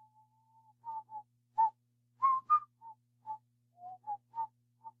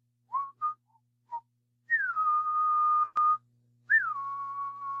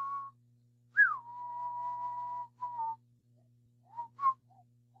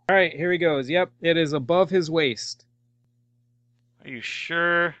 All right, here he goes. Yep, it is above his waist. Are you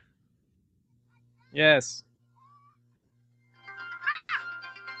sure? Yes.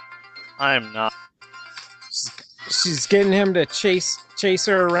 I'm not. She's, she's getting him to chase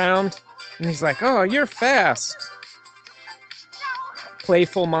her around, and he's like, "Oh, you're fast."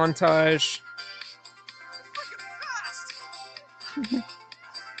 Playful montage.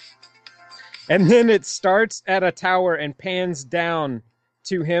 And then it starts at a tower and pans down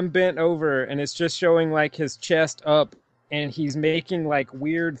to him bent over, and it's just showing like his chest up, and he's making like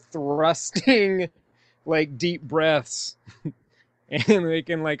weird thrusting, like deep breaths, and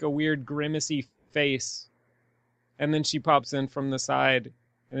making like a weird grimacy face. And then she pops in from the side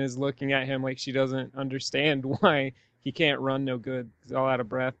and is looking at him like she doesn't understand why he can't run no good. He's all out of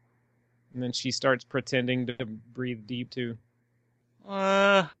breath. And then she starts pretending to breathe deep too.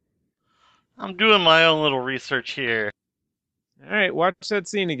 Uh, I'm doing my own little research here. All right, watch that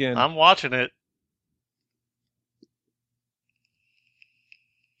scene again. I'm watching it.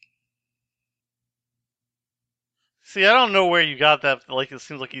 See, I don't know where you got that. Like, it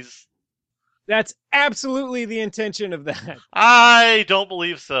seems like he's. That's absolutely the intention of that. I don't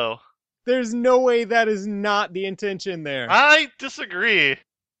believe so. There's no way that is not the intention there. I disagree.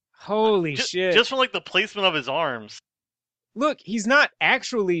 Holy shit. Just from like the placement of his arms. Look, he's not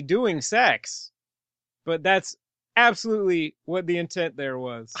actually doing sex, but that's absolutely what the intent there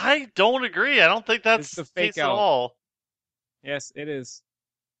was. I don't agree. I don't think that's It's the the fake case at out. all. Yes, it is.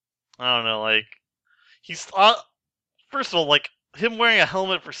 I don't know. Like, he's first of all, like him wearing a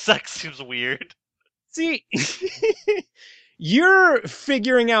helmet for sex seems weird. See, you're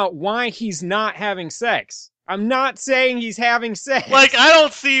figuring out why he's not having sex. I'm not saying he's having sex. Like, I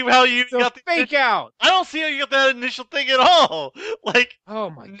don't see how you it's got a fake out. I don't see how you got that initial thing at all. Like, Oh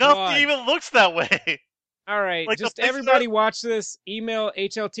my nothing god. even looks that way. All right, Like, just everybody watch this. Email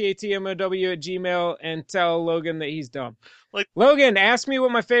hltatmow@gmail and tell Logan that he's dumb. Like, Logan, ask me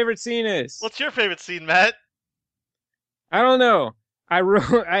what my favorite scene is. What's your favorite scene, Matt? I don't know.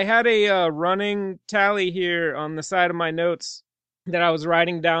 I had a running tally here on the side of my notes that I was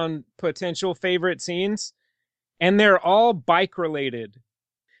writing down potential favorite scenes, and they're all bike related.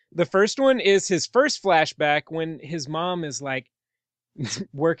 The first one is his first flashback when his mom is like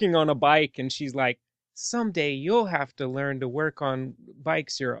working on a bike, and she's like, "Someday you'll have to learn to work on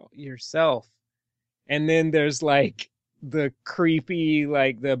bikes yourself." And then there's like the creepy,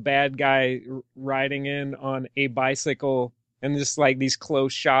 like the bad guy riding in on a bicycle, and just like these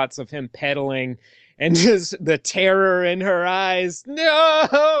close shots of him pedaling, and just the terror in her eyes.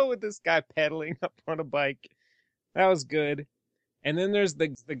 No, with this guy pedaling up on a bike. That was good. And then there's the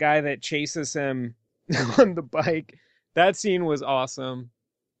guy that chases him on the bike. That scene was awesome.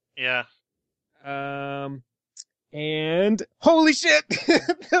 Yeah. And holy shit,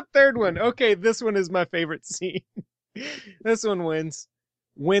 the third one. Okay, this one is my favorite scene. This one wins.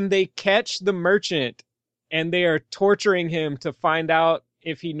 When they catch the merchant and they are torturing him to find out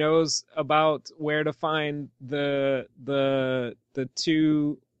if he knows about where to find the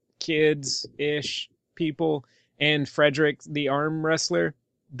two kids ish people and Frederick the arm wrestler.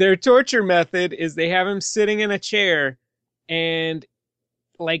 Their torture method is they have him sitting in a chair and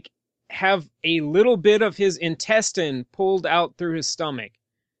like have a little bit of his intestine pulled out through his stomach.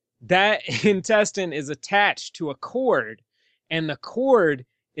 That intestine is attached to a cord, and the cord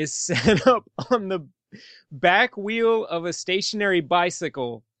is set up on the back wheel of a stationary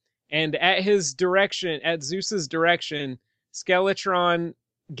bicycle. And at Zeus's direction, Skeletron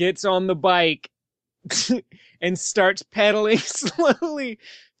gets on the bike and starts pedaling slowly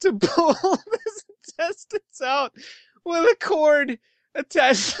to pull his intestines out with a cord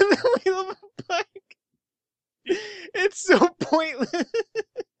attached to the wheel of a bike. It's so pointless.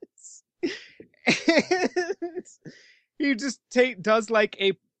 And he just does like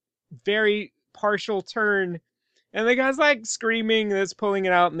a very partial turn, and the guy's like screaming that's pulling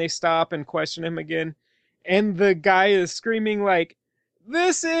it out, and they stop and question him again, and the guy is screaming like,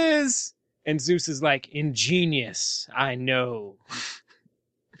 "This is," and Zeus is like, "Ingenious, I know."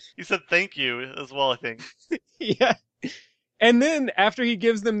 He said thank you as well, I think. Yeah. And then after he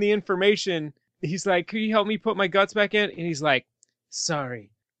gives them the information, he's like, "Can you help me put my guts back in?" And he's like, "Sorry."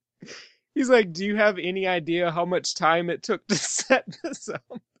 He's like, "Do you have any idea how much time it took to set this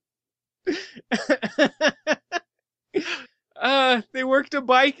up?" They worked a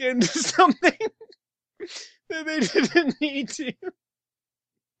bike into something that they didn't need to.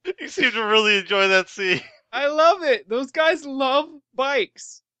 You seem to really enjoy that scene. I love it. Those guys love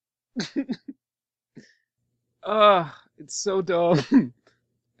bikes. It's so dumb.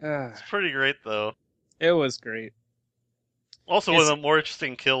 uh, It's pretty great though. it was great. Also, one of It's the more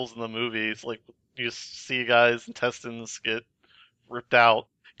interesting kills in the movies, like you just see guys' intestines get ripped out.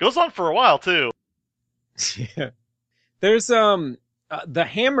 Goes on for a while too. yeah. There's the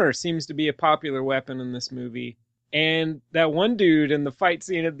hammer seems to be a popular weapon in this movie. And that one dude in the fight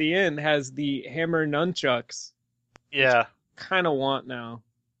scene at the end has the hammer nunchucks, which Yeah, kind of want now.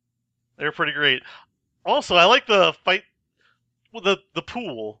 they're pretty great. Also, I like the fight with the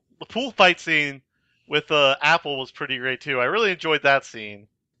pool. The pool fight scene with Apple was pretty great too. I really enjoyed that scene.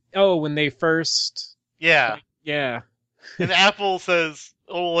 Oh, when they first, Yeah, like, yeah. and Apple says,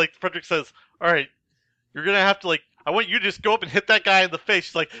 "Oh, like Frederick says, all right, you're gonna have to like, I want you to just go up and hit that guy in the face."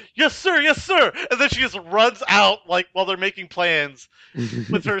 She's like, yes, sir," and then she just runs out like while they're making plans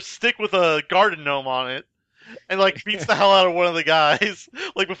with her stick with a garden gnome on it, and like beats the hell out of one of the guys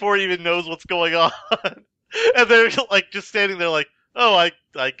like before he even knows what's going on, and they're like just standing there like, "Oh,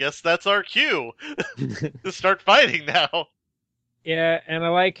 I guess that's our cue to start fighting now." Yeah, and I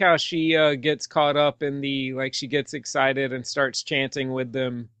like how she gets caught up in the like she gets excited and starts chanting with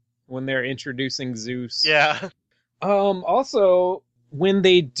them when they're introducing Zeus. Yeah, Also, when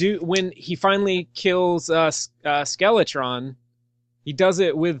he finally kills Skeletron, he does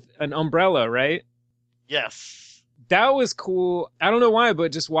it with an umbrella, right? yes, That was cool. I don't know why,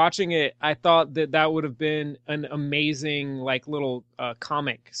 but just watching it, I thought that that would have been an amazing like little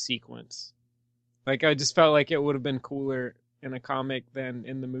comic sequence. Like I just felt like it would have been cooler in a comic than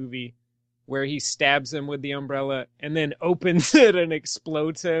in the movie, where he stabs him with the umbrella and then opens it and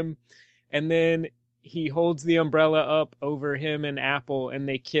explodes him, and then he holds the umbrella up over him and Apple, and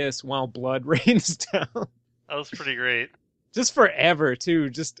they kiss while blood rains down. that was pretty great. Just forever too.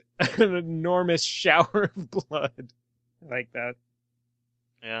 Just an enormous shower of blood like that.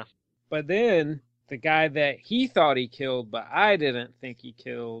 Yeah, But then the guy that he thought he killed, but I didn't think he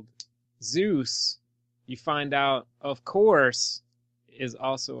killed, Zeus, you find out, of course, is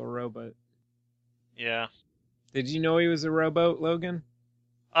also a robot. yeah. Did you know he was a robot, Logan?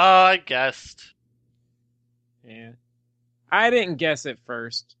 I guessed. Yeah. I didn't guess at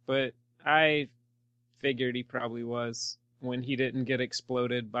first, but I figured he probably was when he didn't get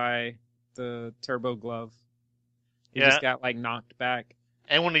exploded by the turbo glove. He Yeah, just got like knocked back.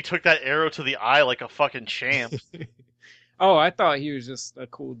 and when he took that arrow to the eye like a fucking champ. Oh, I thought he was just a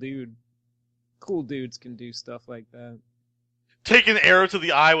cool dude. Cool dudes can do stuff like that. Take an arrow to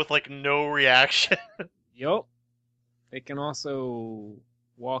the eye with like no reaction. Yup. They can also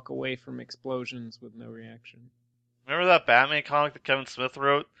walk away from explosions with no reaction. Remember that Batman comic that Kevin Smith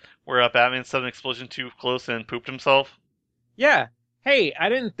wrote, where Batman set an explosion too close and pooped himself? Yeah. Hey, I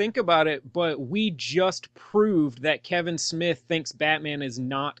didn't think about it, but we just proved that Kevin Smith thinks Batman is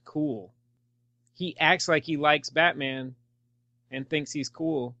not cool. He acts like he likes Batman and thinks he's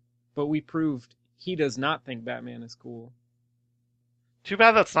cool, but we proved he does not think Batman is cool. Too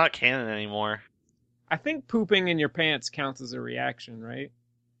bad that's not canon anymore. I think pooping in your pants counts as a reaction, right?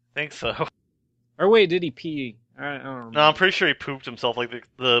 Think so. Or wait, did he pee? I don't No, I'm remember. pretty sure he pooped himself. Like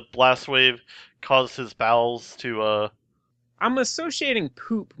the blast wave caused his bowels to. I'm associating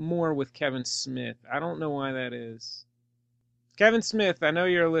poop more with Kevin Smith. I don't know why that is. Kevin Smith, I know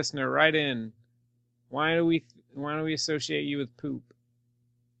you're a listener. Write in. Why do we associate you with poop?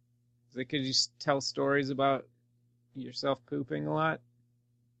 Is it because you tell stories about yourself pooping a lot?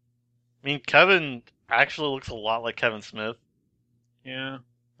 I mean, Kevin actually looks a lot like Kevin Smith. Yeah,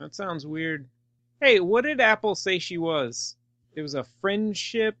 that sounds weird. Hey, what did Apple say she was? It was a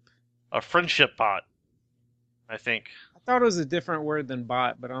friendship. A friendship bot, I think, I thought it was a different word than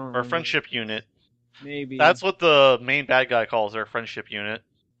bot, but I don't or a remember. friendship unit. Maybe. That's what the main bad guy calls her, friendship unit.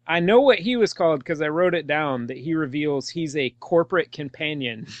 I know what he was called because I wrote it down. That he reveals he's a corporate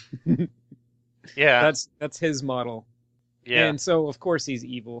companion. Yeah, That's his model, yeah, and so of course he's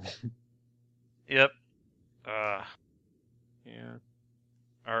evil. yep. Uh, Yeah.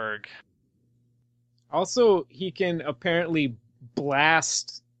 arg. Also, he can apparently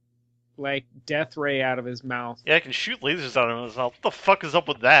blast like death ray out of his mouth. Yeah, I can shoot lasers out of his mouth. What the fuck is up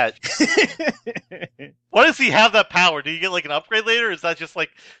with that? Why does he have that power? Do you get like an upgrade later? Or is that just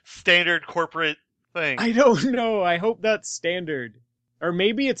like standard corporate thing? I don't know. I hope that's standard, or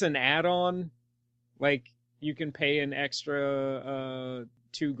maybe it's an add-on. Like you can pay an extra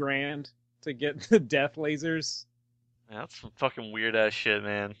 $2,000 to get the death lasers. Yeah, that's some fucking weird ass shit,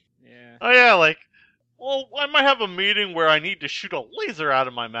 man. Yeah. Oh yeah, like, well, I might have a meeting where I need to shoot a laser out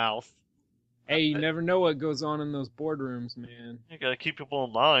of my mouth. Hey, you never know what goes on in those boardrooms, man. You gotta keep people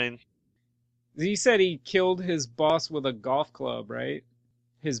in mind. He said he killed his boss with a golf club, right?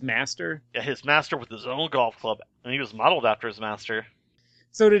 His master. Yeah, his master with his own golf club, and he was modeled after his master.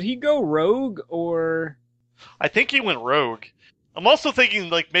 So did he go rogue or I think he went rogue. I'm also thinking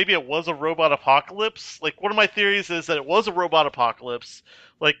like maybe it was a robot apocalypse. Like one of my theories is that it was a robot apocalypse.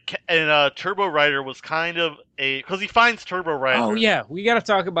 Like and Turbo Rider was kind of a because he finds Turbo Rider. Oh yeah, we got to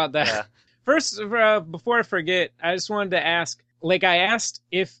talk about that. Yeah. First, before I forget, I just wanted to ask. Like, I asked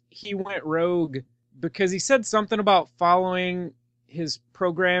if he went rogue because he said something about following his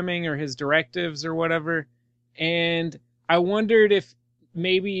programming or his directives or whatever, and I wondered if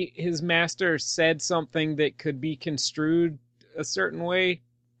maybe his master said something that could be construed a certain way,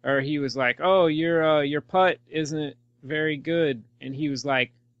 or he was like, "Oh, your putt isn't very good," and he was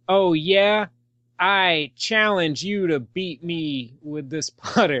like, "Oh yeah, I challenge you to beat me with this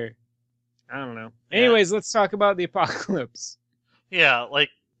putter." I don't know. Yeah. Anyways, let's talk about the apocalypse. Yeah, like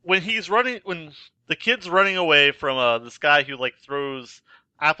when the kid's running away from this guy who like throws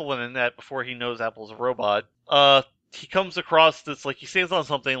Apple in a net before he knows Apple's a robot. He comes across this like he stands on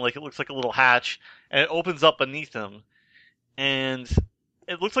something like it looks like a little hatch, and it opens up beneath him, and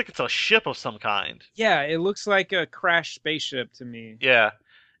it looks like it's a ship of some kind. Yeah, it looks like a crashed spaceship to me. Yeah,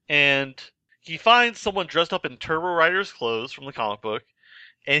 and he finds someone dressed up in Turbo Rider's clothes from the comic book,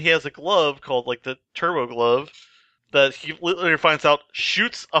 and he has a glove called like the Turbo Glove that he literally finds out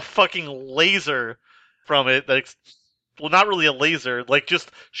shoots a fucking laser from it that well, not really a laser, like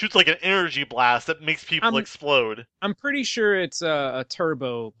just shoots like an energy blast that makes people explode. I'm pretty sure it's a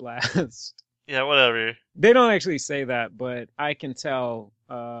turbo blast. Yeah, whatever. They don't actually say that, but I can tell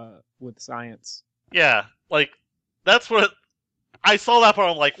with science. Yeah, like that's what I saw that part.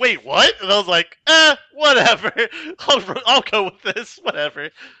 I'm like, wait, what? And I was like, whatever. I'll go with this, whatever.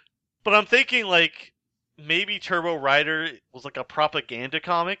 But I'm thinking like maybe Turbo Rider was like a propaganda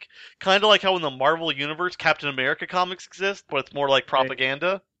comic, kind of like how in the Marvel Universe Captain America comics exist, but it's more like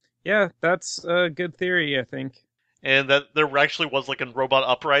propaganda. Yeah, that's a good theory, I think. And that there actually was like a robot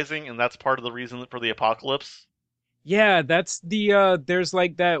uprising, and that's part of the reason for the apocalypse. Yeah, that's there's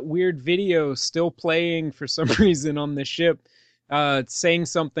like that weird video still playing for some reason on the ship, saying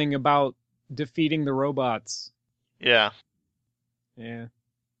something about defeating the robots. Yeah. Yeah.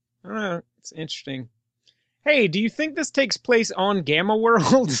 I don't know. It's interesting. Hey, do you think this takes place on Gamma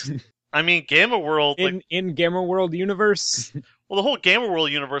World? I mean, Gamma World in Gamma World universe? Well, the whole Gamma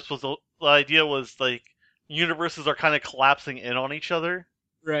World universe was the idea was like universes are kind of collapsing in on each other.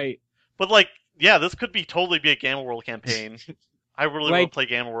 Right. But like, yeah, this could be totally be a Gamma World campaign. I really want to play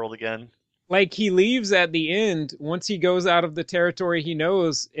Gamma World again. Like he leaves at the end. Once he goes out of the territory he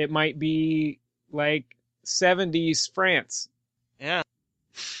knows, it might be like 70s France. Yeah.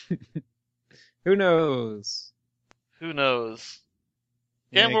 Who knows? Who knows?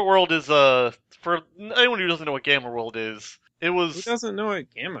 Gamma World is for anyone who doesn't know what Gamma World is. It was Who doesn't know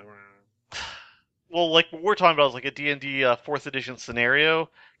what Gamma World? Well, like what we're talking about is like a D&D 4th edition scenario.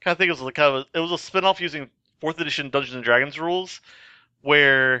 Kind of think it was like it was a spin-off using 4th edition Dungeons and Dragons rules,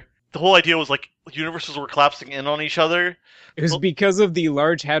 where the whole idea was like universes were collapsing in on each other. It was because of the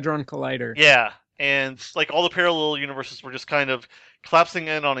Large Hadron Collider. Yeah, and like all the parallel universes were just kind of collapsing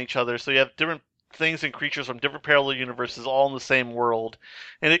in on each other. So you have different things and creatures from different parallel universes all in the same world,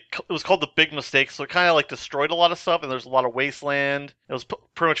 and it was called the Big Mistake. So it kind of like destroyed a lot of stuff, and there's a lot of wasteland. It was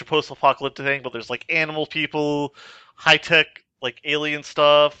pretty much a post-apocalyptic thing, but there's like animal people, high-tech like alien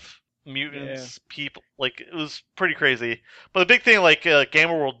stuff, mutants, people. Like it was pretty crazy. But the big thing like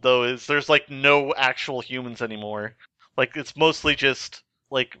Gamma World though is there's like no actual humans anymore. Like it's mostly just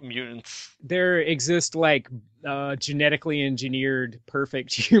like mutants. There exist like genetically engineered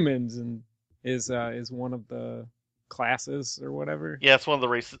perfect humans, and is one of the classes or whatever. Yeah, it's one of the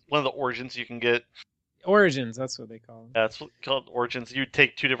races, one of the origins you can get. Origins, that's what they call them. Yeah, it's called origins. You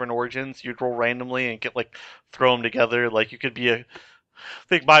take two different origins, you'd roll randomly and get like throw them together. Like you could be I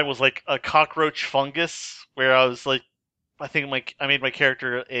think mine was like a cockroach fungus, where I was like, I made my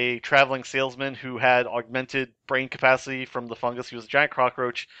character a traveling salesman who had augmented brain capacity from the fungus. He was a giant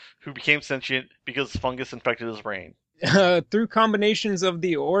cockroach who became sentient because fungus infected his brain. Through combinations of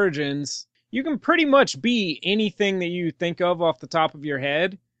the origins, you can pretty much be anything that you think of off the top of your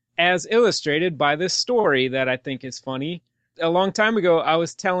head, as illustrated by this story that I think is funny. A long time ago, I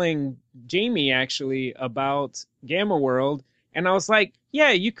was telling Jamie, actually, about Gamma World, and I was like,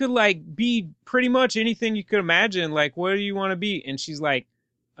 yeah, you could like be pretty much anything you could imagine. Like, what do you want to be? And she's like,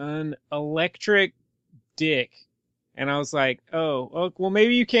 an electric dick. And I was like, oh, well,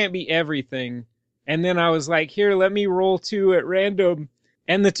 maybe you can't be everything. And then I was like, here, let me roll two at random.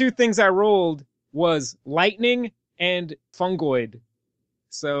 And the two things I rolled was lightning and fungoid.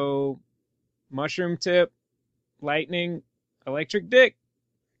 So mushroom tip, lightning, electric dick.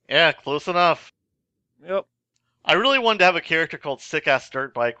 Yeah, close enough. Yep. I really wanted to have a character called Sick Ass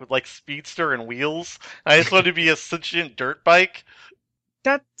Dirt Bike with like speedster and wheels. I just wanted to be a sentient dirt bike.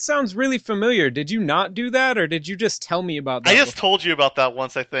 That sounds really familiar. Did you not do that, or did you just tell me about I that just before? told you about that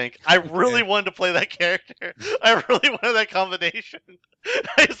once, I think. I really Okay. wanted to play that character. I really wanted that combination.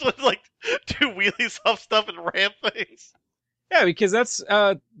 I just wanted to like do wheelies off stuff and ramp things. Yeah, because that's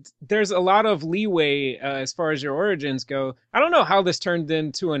there's a lot of leeway as far as your origins go. I don't know how this turned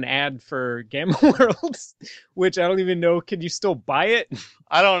into an ad for Gamma Worlds, which I don't even know. Can you still buy it?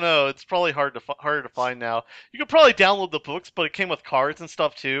 I don't know. It's probably harder to find now. You could probably download the books, but it came with cards and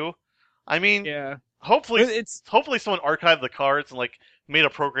stuff too. I mean, Yeah, hopefully, but it's. hopefully someone archived the cards and like made a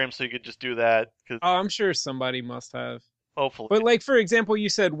program so you could just do that. Cause Oh, I'm sure somebody must have. But hopefully, like for example, you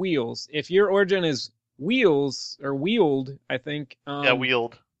said wheels. If your origin is wheels or wheeled, I think. yeah,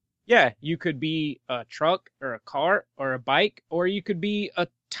 wheeled. Yeah, you could be a truck or a car or a bike, or you could be a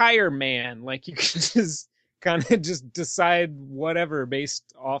tire man. Like you could just kind of just decide whatever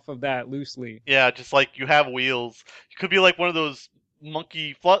based off of that loosely. Yeah, just like you have wheels. You could be like one of those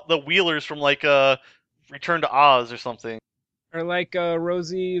the wheelers from like Return to Oz or something. Or like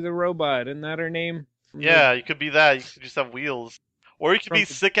Rosie the robot, isn't that her name? From the Yeah, you could be that. You could just have wheels, or you could be from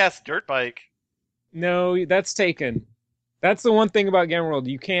the sick ass dirt bike. No, that's taken. That's the one thing about Game World.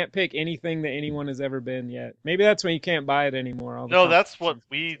 You can't pick anything that anyone has ever been yet. Maybe that's when you can't buy it anymore. All the No, that's what competitions.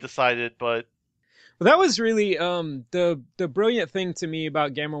 we decided, but Well, that was really the brilliant thing to me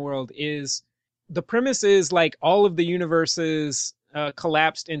about Gamma World is the premise is like all of the universes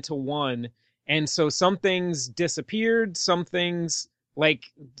collapsed into one, and so some things disappeared, some things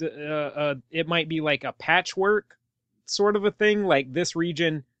like it might be like a patchwork sort of a thing. Like this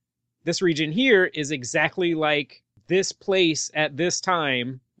region here is exactly like this place at this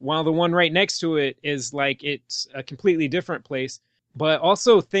time, while the one right next to it is like it's a completely different place. But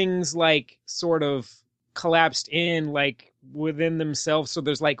also things like sort of collapsed in like within themselves, so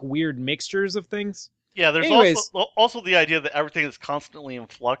there's like weird mixtures of things. yeah, there's also Anyways, also the idea that everything is constantly in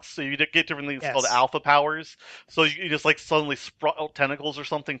flux. So you get different things called yes. alpha powers. So you just like suddenly sprout out tentacles or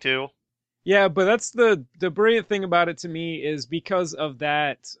something too. Yeah, but that's the brilliant thing about it to me is because of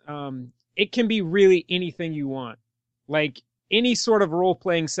that, it can be really anything you want. Like any sort of role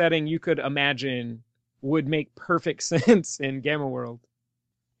playing setting you could imagine would make perfect sense in Gamma World.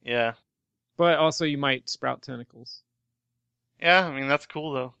 Yeah, But also you might sprout tentacles. yeah. I mean that's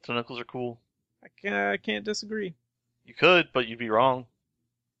cool though. Tentacles are cool. I can't disagree. You could, but you'd be wrong.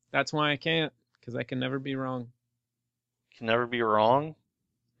 That's why I can't, because I can never be wrong. You can never be wrong.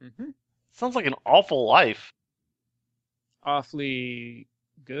 Hmm. Sounds like an awful life. Awfully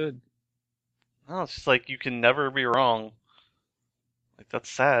good. No, it's just like you can never be wrong. Like that's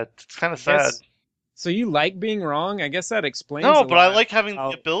sad. It's kind of I sad. guess. So you like being wrong? I guess that explains No, a but I lot like having the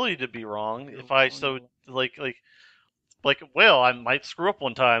about ability to be wrong you're if I wrong. so well, I might screw up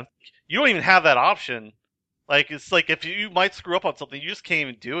one time. You don't even have that option. Like it's like if you might screw up on something, you just can't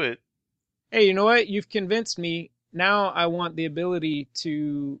even do it. Hey, you know what? You've convinced me. Now I want the ability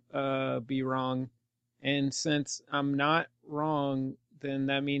to be wrong. And since I'm not wrong, then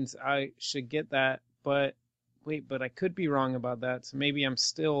that means I should get that. But wait, but I could be wrong about that. So maybe I'm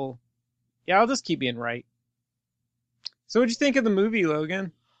still. Yeah, I'll just keep being right. So what'd you think of the movie,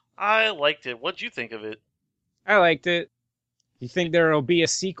 Logan? I liked it. What'd you think of it? I liked it. You think there'll be a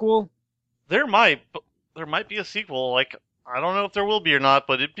sequel? There might, there might be a sequel. Like I don't know if there will be or not,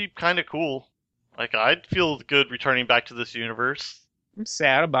 but it'd be kind of cool. Like I'd feel good returning back to this universe. I'm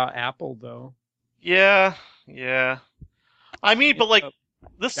sad about Apple though. Yeah, yeah. I mean, Ended but like up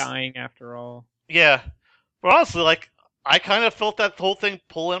this, dying after all. yeah. But honestly, like I kind of felt that whole thing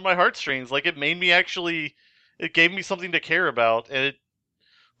pull in my heartstrings. Like it made me actually, it gave me something to care about, and it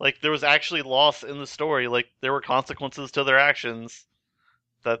like there was actually loss in the story. Like there were consequences to their actions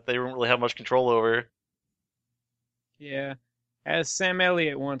that they didn't really have much control over. Yeah. As Sam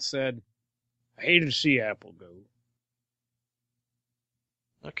Elliott once said, I hated to see Apple go.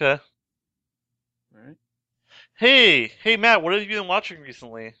 Okay. All right. Hey, Matt, what have you been watching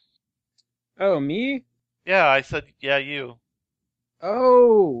recently? Oh, me? Yeah, I said, yeah, you.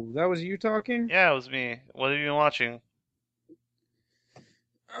 Oh, that was you talking? Yeah, it was me. What have you been watching?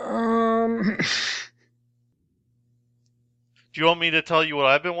 Um, Do you want me to tell you what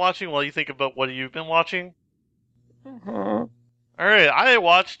I've been watching while you think about what you've been watching? Uh-huh. All right, I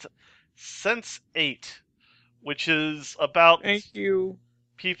watched Sense 8, which is about Thank you.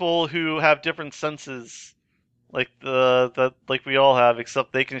 people who have different senses, like like we all have,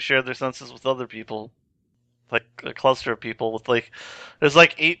 except they can share their senses with other people, like a cluster of people with like there's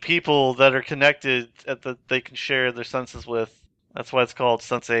like 8 people that are connected at the they can share their senses with. That's why it's called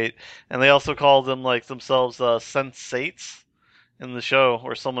Sense 8, and they also call them like themselves sensates in the show,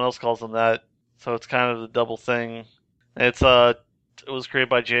 or someone else calls them that. So it's kind of the double thing. It's it was created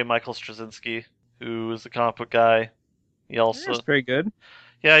by J. Michael Straczynski, who is the comic book guy. He That's also pretty good.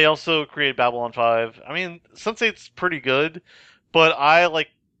 Yeah, he also created Babylon 5. I mean, Sense8's pretty good, but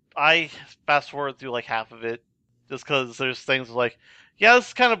I fast forward through like half of it just because there's things like, yeah, this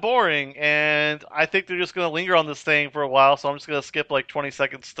is kind of boring, and I think they're just gonna linger on this thing for a while, so I'm just gonna skip like 20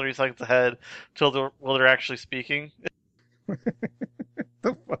 seconds, 30 seconds ahead till they're actually speaking.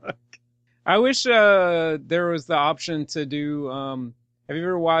 The fuck? I wish there was the option to do. Have you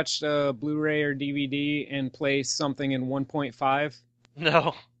ever watched Blu-ray or DVD and play something in 1.5?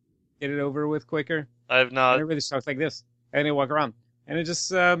 No, Get it over with quicker. I have And not. everybody just talks like this, and they walk around, and it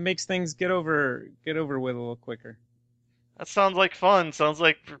just makes things get over with a little quicker. That sounds like fun. Sounds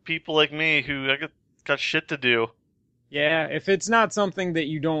like for people like me who got shit to do. Yeah, if it's not something that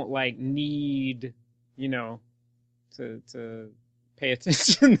you don't like need, you know, to pay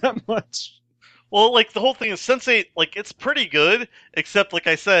attention that much. Well, like the whole thing is Sense8, like it's pretty good, except like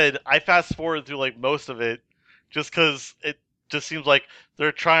I said, I fast forward through like most of it, just because it just seems like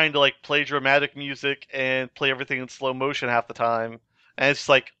they're trying to like play dramatic music and play everything in slow motion half the time, and it's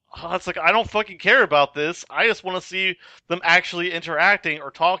like I don't fucking care about this. I just want to see them actually interacting or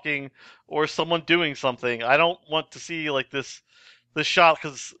talking or someone doing something. I don't want to see like this shot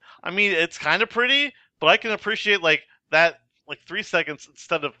because I mean it's kind of pretty, but I can appreciate like that like 3 seconds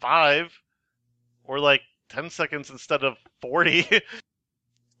instead of five or like 10 seconds instead of 40.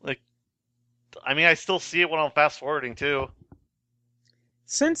 Like, I mean, I still see it when I'm fast forwarding too.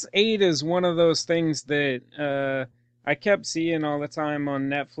 Since 8 is one of those things that I kept seeing all the time on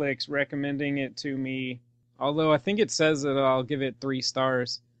Netflix recommending it to me. Although I think it says that I'll give it 3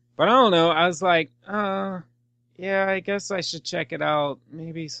 stars. But I don't know. I was like, yeah, I guess I should check it out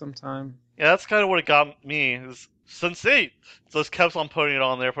maybe sometime. Yeah, that's kind of what it got me. Is Sense8 just kept on putting it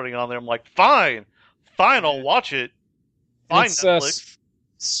on there, putting it on there. I'm like, fine, fine, I'll Yeah. watch it. And Fine, it's Netflix.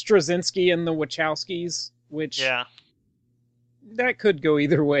 Straczynski and the Wachowskis, which Yeah, that could go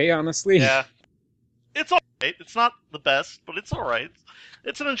either way, honestly. yeah. It's alright. It's not the best, but it's alright.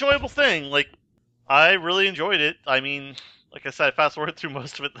 It's an enjoyable thing. Like, I really enjoyed it. I mean, like I said, I fast forwarded through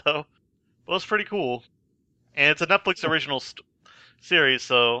most of it though. But it was pretty cool. And it's a Netflix original series,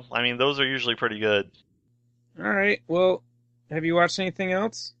 so I mean, those are usually pretty good. All right. Well, have you watched anything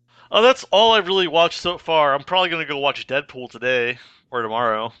else? Oh, that's all I've really watched so far. I'm probably gonna go watch Deadpool today or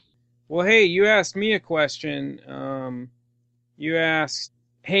tomorrow. Well, hey, you asked me a question. You asked,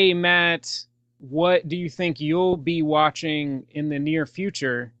 "Hey, Matt, what do you think you'll be watching in the near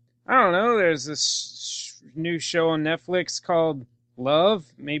future?" I don't know. There's this new show on Netflix called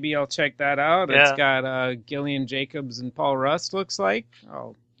Love. Maybe I'll check that out. It's Yeah, got Gillian Jacobs and Paul Rust. Looks like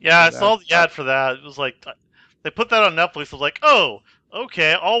I'll yeah, give I that saw a the shot. ad for that. It was like they put that on Netflix. I was like, oh,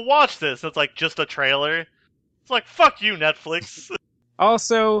 okay, I'll watch this. It's like just a trailer. It's like fuck you, Netflix.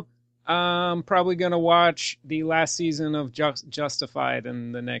 Also, I'm probably gonna watch the last season of Justified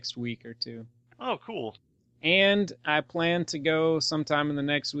in the next week or two. Oh, cool. And I plan to go sometime in the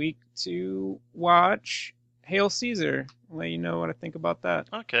next week to watch Hail Caesar. I'll let you know what I think about that.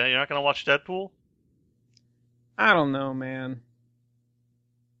 Okay, you're not gonna watch Deadpool? I don't know, man.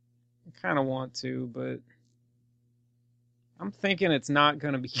 I kind of want to, but I'm thinking it's not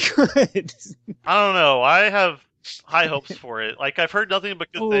going to be good. I don't know. I have high hopes for it. Like I've heard nothing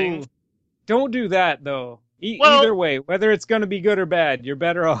but good things. Oh, don't do that, though. Either Well, way, whether it's going to be good or bad, you're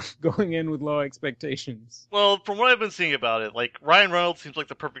better off going in with low expectations. well, from what I've been seeing about it, like Ryan Reynolds seems like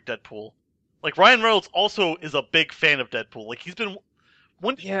the perfect Deadpool. Like Ryan Reynolds also is a big fan of Deadpool. Like he's been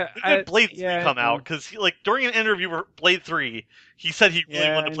Yeah, when did Blade 3 yeah, come I out? know. Because like during an interview for Blade 3, he said he really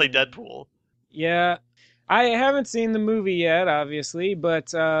Yeah, wanted I to play know. Deadpool. Yeah, I haven't seen the movie yet, obviously,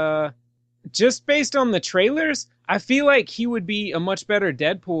 but just based on the trailers, I feel like he would be a much better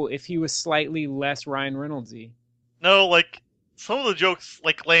Deadpool if he was slightly less Ryan Reynoldsy. No, like some of the jokes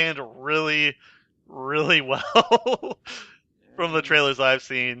like land really, really well from the trailers I've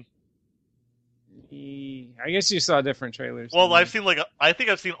seen. I guess you saw different trailers Well, than I've me. seen like I think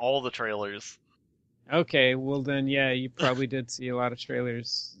I've seen all the trailers. Okay, well then, yeah, you probably did see a lot of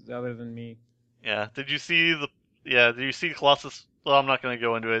trailers other than me. Yeah. Did you see the Yeah, do you see Colossus? Well, I'm not gonna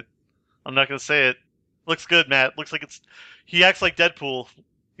go into it. I'm not gonna say it. Looks good, Matt. Looks like it's. He acts like Deadpool.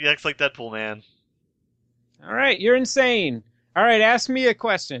 He acts like Deadpool, man. All right, you're insane. All right, ask me a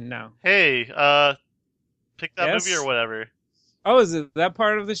question now. Hey, pick that movie or Yes? whatever. Oh, is it that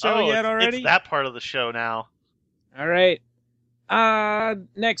part of the show Oh, yet it's already? that part of the show now. All right.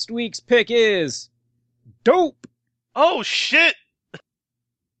 Next week's pick is Dope. Oh shit!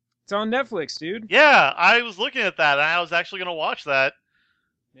 It's on Netflix, dude. Yeah, I was looking at that and I was actually gonna watch that.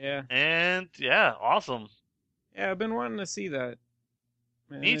 Yeah. And yeah, awesome. Yeah, I've been wanting to see that.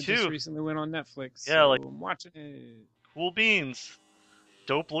 And Me it just too. recently went on Netflix, Yeah, so like I'm watching it. cool beans.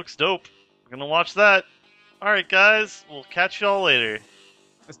 Dope looks dope. I'm gonna watch that. Alright, guys, we'll catch y'all later.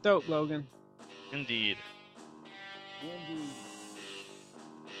 That's dope, Logan. Indeed. Indeed.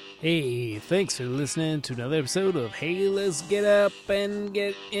 Hey, thanks for listening to another episode of Hey, Let's Get Up and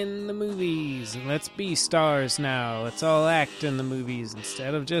Get in the Movies. And let's be stars now. Let's all act in the movies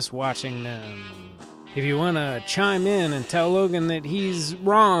instead of just watching them. If you want to chime in and tell Logan that he's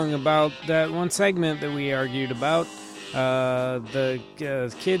wrong about that one segment that we argued about, the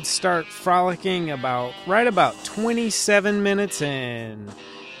kids start frolicking right about 27 minutes in.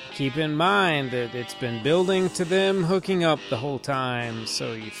 Keep in mind that it's been building to them hooking up the whole time,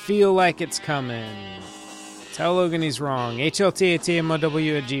 so you feel like it's coming. Tell Logan he's wrong.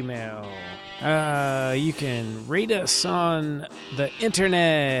 HLTATMOW@gmail. You can rate us on the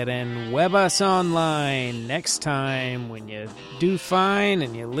internet and web us online next time when you do fine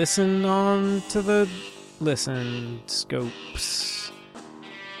and you listen on to the listen scopes.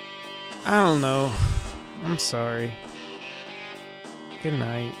 I don't know. I'm sorry. Good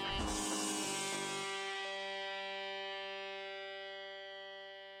night.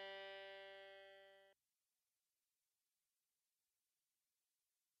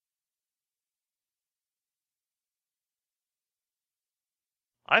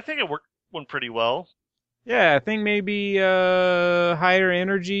 I think it went pretty well. Yeah, I think maybe higher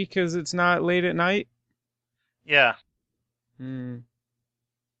energy because it's not late at night. Yeah, Hmm,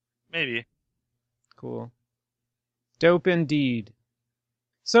 maybe. cool. Dope indeed.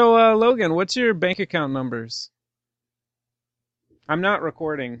 So, Logan, what's your bank account numbers? I'm not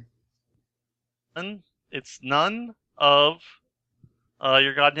recording. And it's none of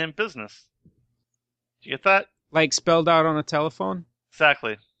your goddamn business. Do you get that? Like spelled out on a telephone?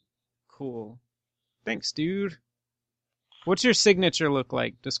 Exactly. Cool. Thanks, dude. What's your signature look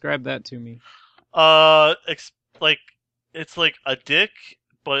like? Describe that to me. Like it's like a dick,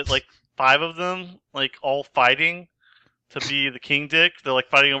 but like five of them, like all fighting to be the king dick. They're like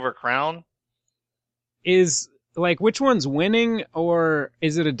fighting over a crown. Is like which one's winning, or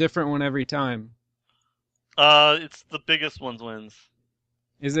is it a different one every time? It's the biggest ones wins.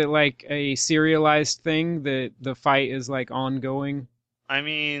 Is it like a serialized thing that the fight is like ongoing? I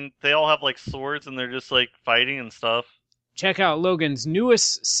mean, they all have like swords and they're just like fighting and stuff. Check out Logan's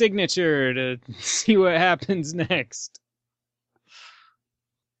newest signature to see what happens next.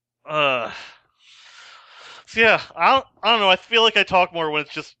 Uh. So yeah, I don't know. I feel like I talk more when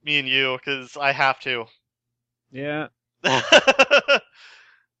it's just me and you because I have to. Yeah. I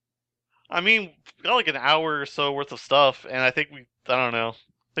mean, we got like an hour or so worth of stuff, and I think I don't know.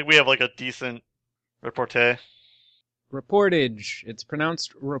 I think we have like a decent reportage. Reportage. It's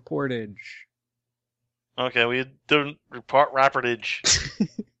pronounced reportage. Okay, we did report rapportage.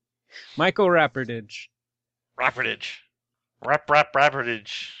 Michael Rapportage. Rapportage.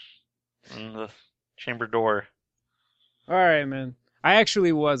 Rapportage. In the chamber door. All right, man. I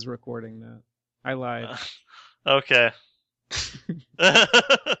actually was recording that. I lied. Okay.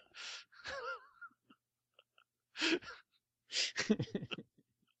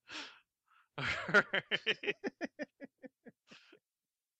 Alright.